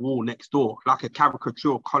on that wall next door, like a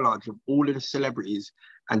caricature collage of all of the celebrities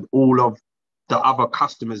and all of the other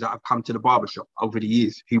customers that have come to the barbershop over the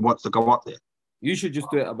years who wants to go up there. You should just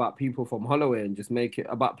do it about people from Holloway and just make it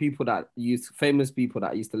about people that famous people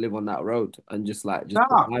that used to live on that road and just put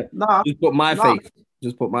my face.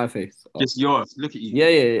 Just put my face. Just yours. Look at you.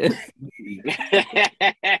 Yeah.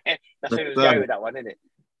 That's who was going with that one, isn't it?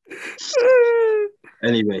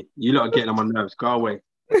 Anyway, you lot are getting on my nerves. Go away.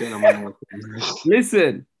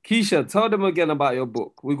 Listen, Keisha, tell them again about your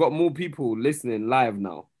book. We've got more people listening live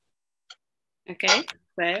now. Okay,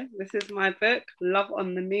 so this is my book, Love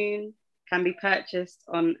on the Moon. Can be purchased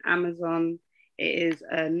on Amazon. It is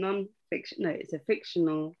a non-fiction. No, it's a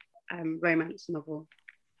fictional romance novel.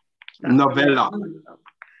 Novella.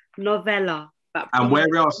 And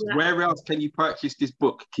where else can you purchase this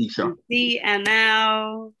book, Keisha?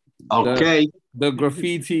 DNL. Okay. The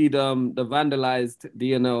graffitied, the vandalized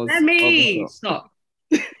DNLs. Let me stop.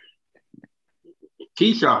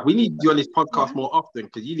 Keisha, we need you on this podcast more often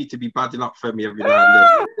because you need to be badding up Femi every now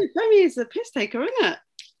and then. Femi is a piss taker, isn't it?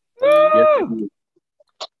 Yes,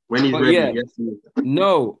 when he's ready, yes, he is.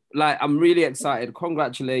 No, like I'm really excited.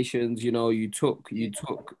 Congratulations, you took, the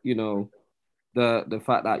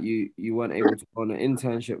fact that you weren't able to go on an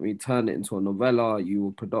internship, we turned it into a novella, you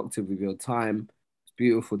were productive with your time. It's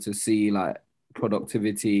beautiful to see like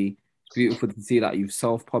productivity. It's beautiful to see that you've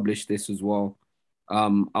self-published this as well.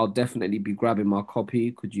 I'll definitely be grabbing my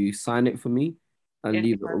copy. Could you sign it for me and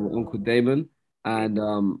leave it with Uncle Damon?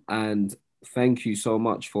 And thank you so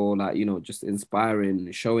much for just inspiring,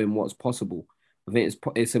 showing what's possible. I think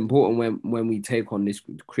it's important when we take on this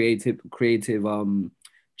creative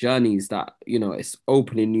journeys that it's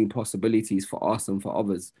opening new possibilities for us and for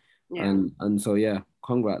others. And so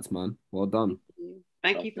congrats, man. Well done.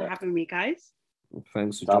 Thank you for having me, guys.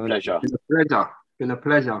 Thanks for It's our joining. pleasure. Been a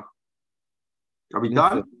pleasure. Are we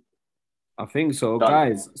done? I think so. Done.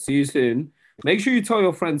 Guys, see you soon. Make sure you tell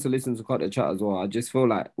your friends to listen to Cut the Chat as well. I just feel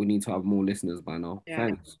like we need to have more listeners by now. Yeah.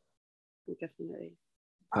 Thanks. Definitely.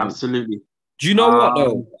 Absolutely. Do you know what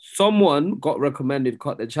though? Someone got recommended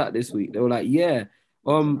Cut the Chat this week. They were like, yeah,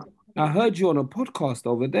 I heard you on a podcast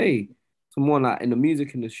the other day. Someone like in the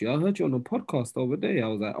music industry. I heard you on a podcast the other day. I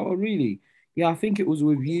was like, oh really? Yeah, I think it was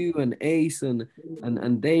with you and Ace and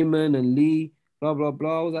Damon and Lee, blah, blah,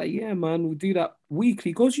 blah. I was like, yeah, man, we do that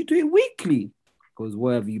weekly. He goes, you do it weekly? Because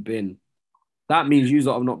where have you been? That means you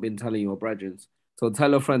have not been telling your brethren. So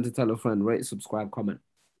tell a friend to tell a friend. Rate, subscribe, comment.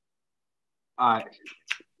 All right.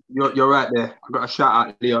 You're right there. I got a shout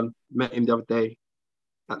out Leon. Met him the other day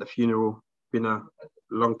at the funeral. Been a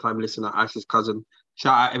long time listener, Ash's cousin.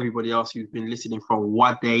 Shout out everybody else who's been listening from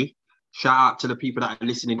one day. Shout out to the people that are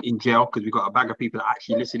listening in jail, because we got a bag of people that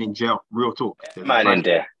actually listen in jail. Real talk. Man in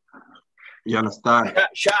there. You understand?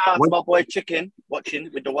 Shout out to my boy Chicken watching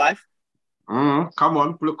with the wife. Come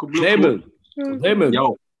on, look. Damon,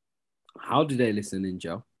 Yo, how do they listen in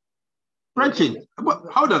jail? Brenton,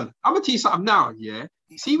 hold on. I'm gonna tell you something now. Yeah,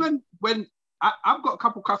 you see when I've got a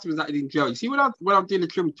couple customers that are in jail. You see when I'm doing the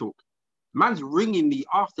trim talk, man's ringing me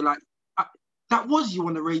after like, that was you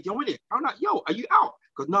on the radio, wasn't it? I'm like, yo, are you out?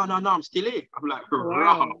 Because no, I'm still here. I'm like,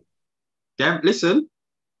 wow. Damn, listen,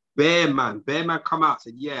 Bear man come out,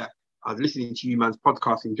 said, yeah, I was listening to you man's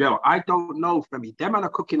podcast in jail. I don't know, Femi. Them man are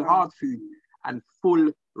cooking hard food and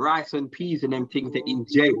full rice and peas and them things that in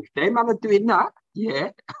jail. Them man are doing that,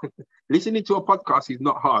 yeah. Listening to a podcast is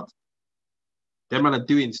not hard. Them man are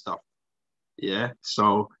doing stuff. Yeah.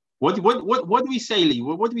 So what do we say, Lee?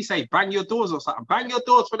 What do we say? Bang your doors or something. Bang your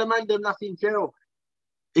doors for the man them that's in jail.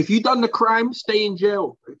 If you done the crime, stay in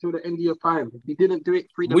jail until the end of your time. If you didn't do it,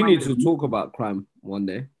 we need to talk about crime one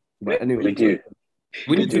day. But anyway, we do.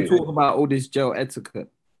 We need to talk about all this jail etiquette.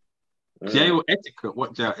 Jail etiquette?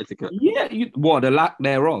 What jail etiquette? Yeah, the lack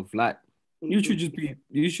thereof. Like you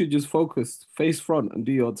should just focus face front and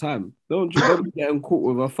do your time. Don't be getting caught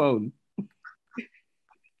with a phone.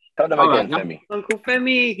 Tell them again, Femi. Uncle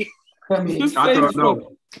Femi. Just I don't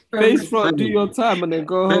know. Face front, do your time and then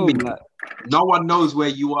go home. Like. No one knows where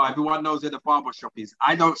you are. Everyone knows where the barber shop is.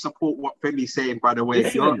 I don't support what Femi's saying, by the way.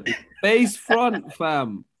 Listen, face front,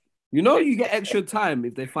 fam. You know you get extra time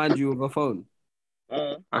if they find you with a phone.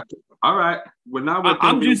 Okay. All right. Well, now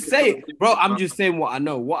I'm just saying, bro. I'm just saying what I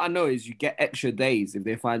know. What I know is you get extra days if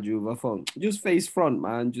they find you with a phone. Just face front,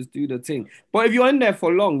 man. Just do the thing. But if you're in there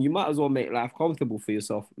for long, you might as well make life comfortable for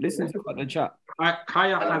yourself. Listen to the chat.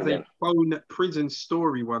 Kaya has a phone prison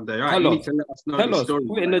story one day. Right? You need to let us know the story.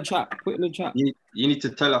 Put it in the chat. Put it in the chat. You need to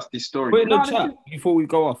tell us this story. Put it in the chat before we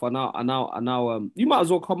go off. And now, you might as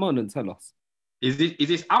well come on and tell us. Is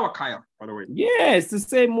this our Kaya, by the way? Yeah, it's the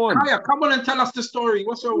same one. Kaya, come on and tell us the story.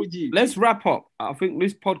 What's wrong with you? Let's wrap up. I think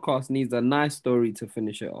this podcast needs a nice story to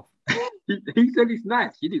finish it off. He said it's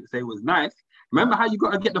nice. He didn't say it was nice. Remember how you got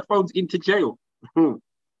to get the phones into jail?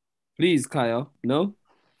 Please, Kaya. No?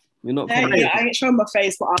 You're not coming. Yeah, I ain't showing my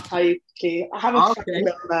face, but I'll tell you quickly. I have a family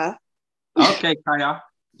member. Okay, Kaya.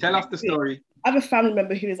 Tell us the story. I have a family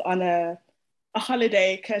member who is on a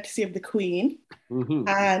holiday courtesy of the Queen. Mm-hmm.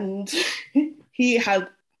 And he had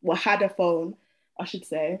a phone, I should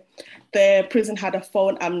say. The prison had a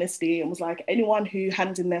phone amnesty and was like, anyone who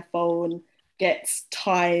hands in their phone gets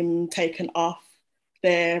time taken off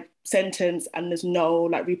their sentence and there's no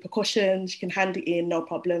like repercussions. You can hand it in, no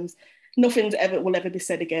problems. Nothing will ever be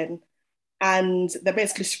said again. And they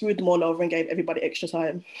basically screwed them all over and gave everybody extra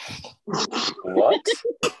time. What?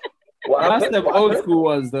 That's them old school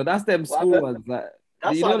ones, though. That's them school ones. Like,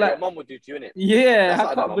 that's something like mum would do to you, innit? Yeah,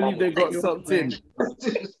 I can't believe they got sucked in.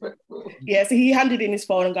 Yeah, so he handed in his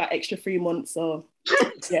phone and got extra 3 months. So,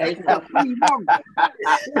 yeah.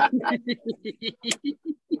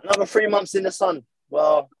 Another 3 months in the sun.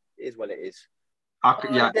 Well, it is what it is.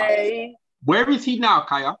 Yeah. Where is he now,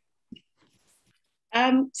 Kaya?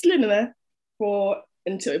 Still in there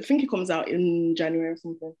until I think it comes out in January or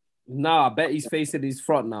something. Nah, I bet he's facing his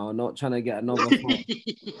front now, not trying to get another front.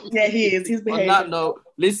 Yeah, he is. He's behaving. On that note,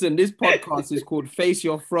 listen, this podcast is called Face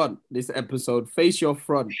Your Front. This episode, Face Your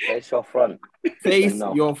Front. Face your front. Face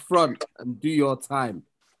your front and do your time.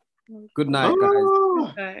 Good night, guys.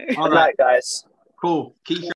 Oh. Good night, guys. Cool. Keep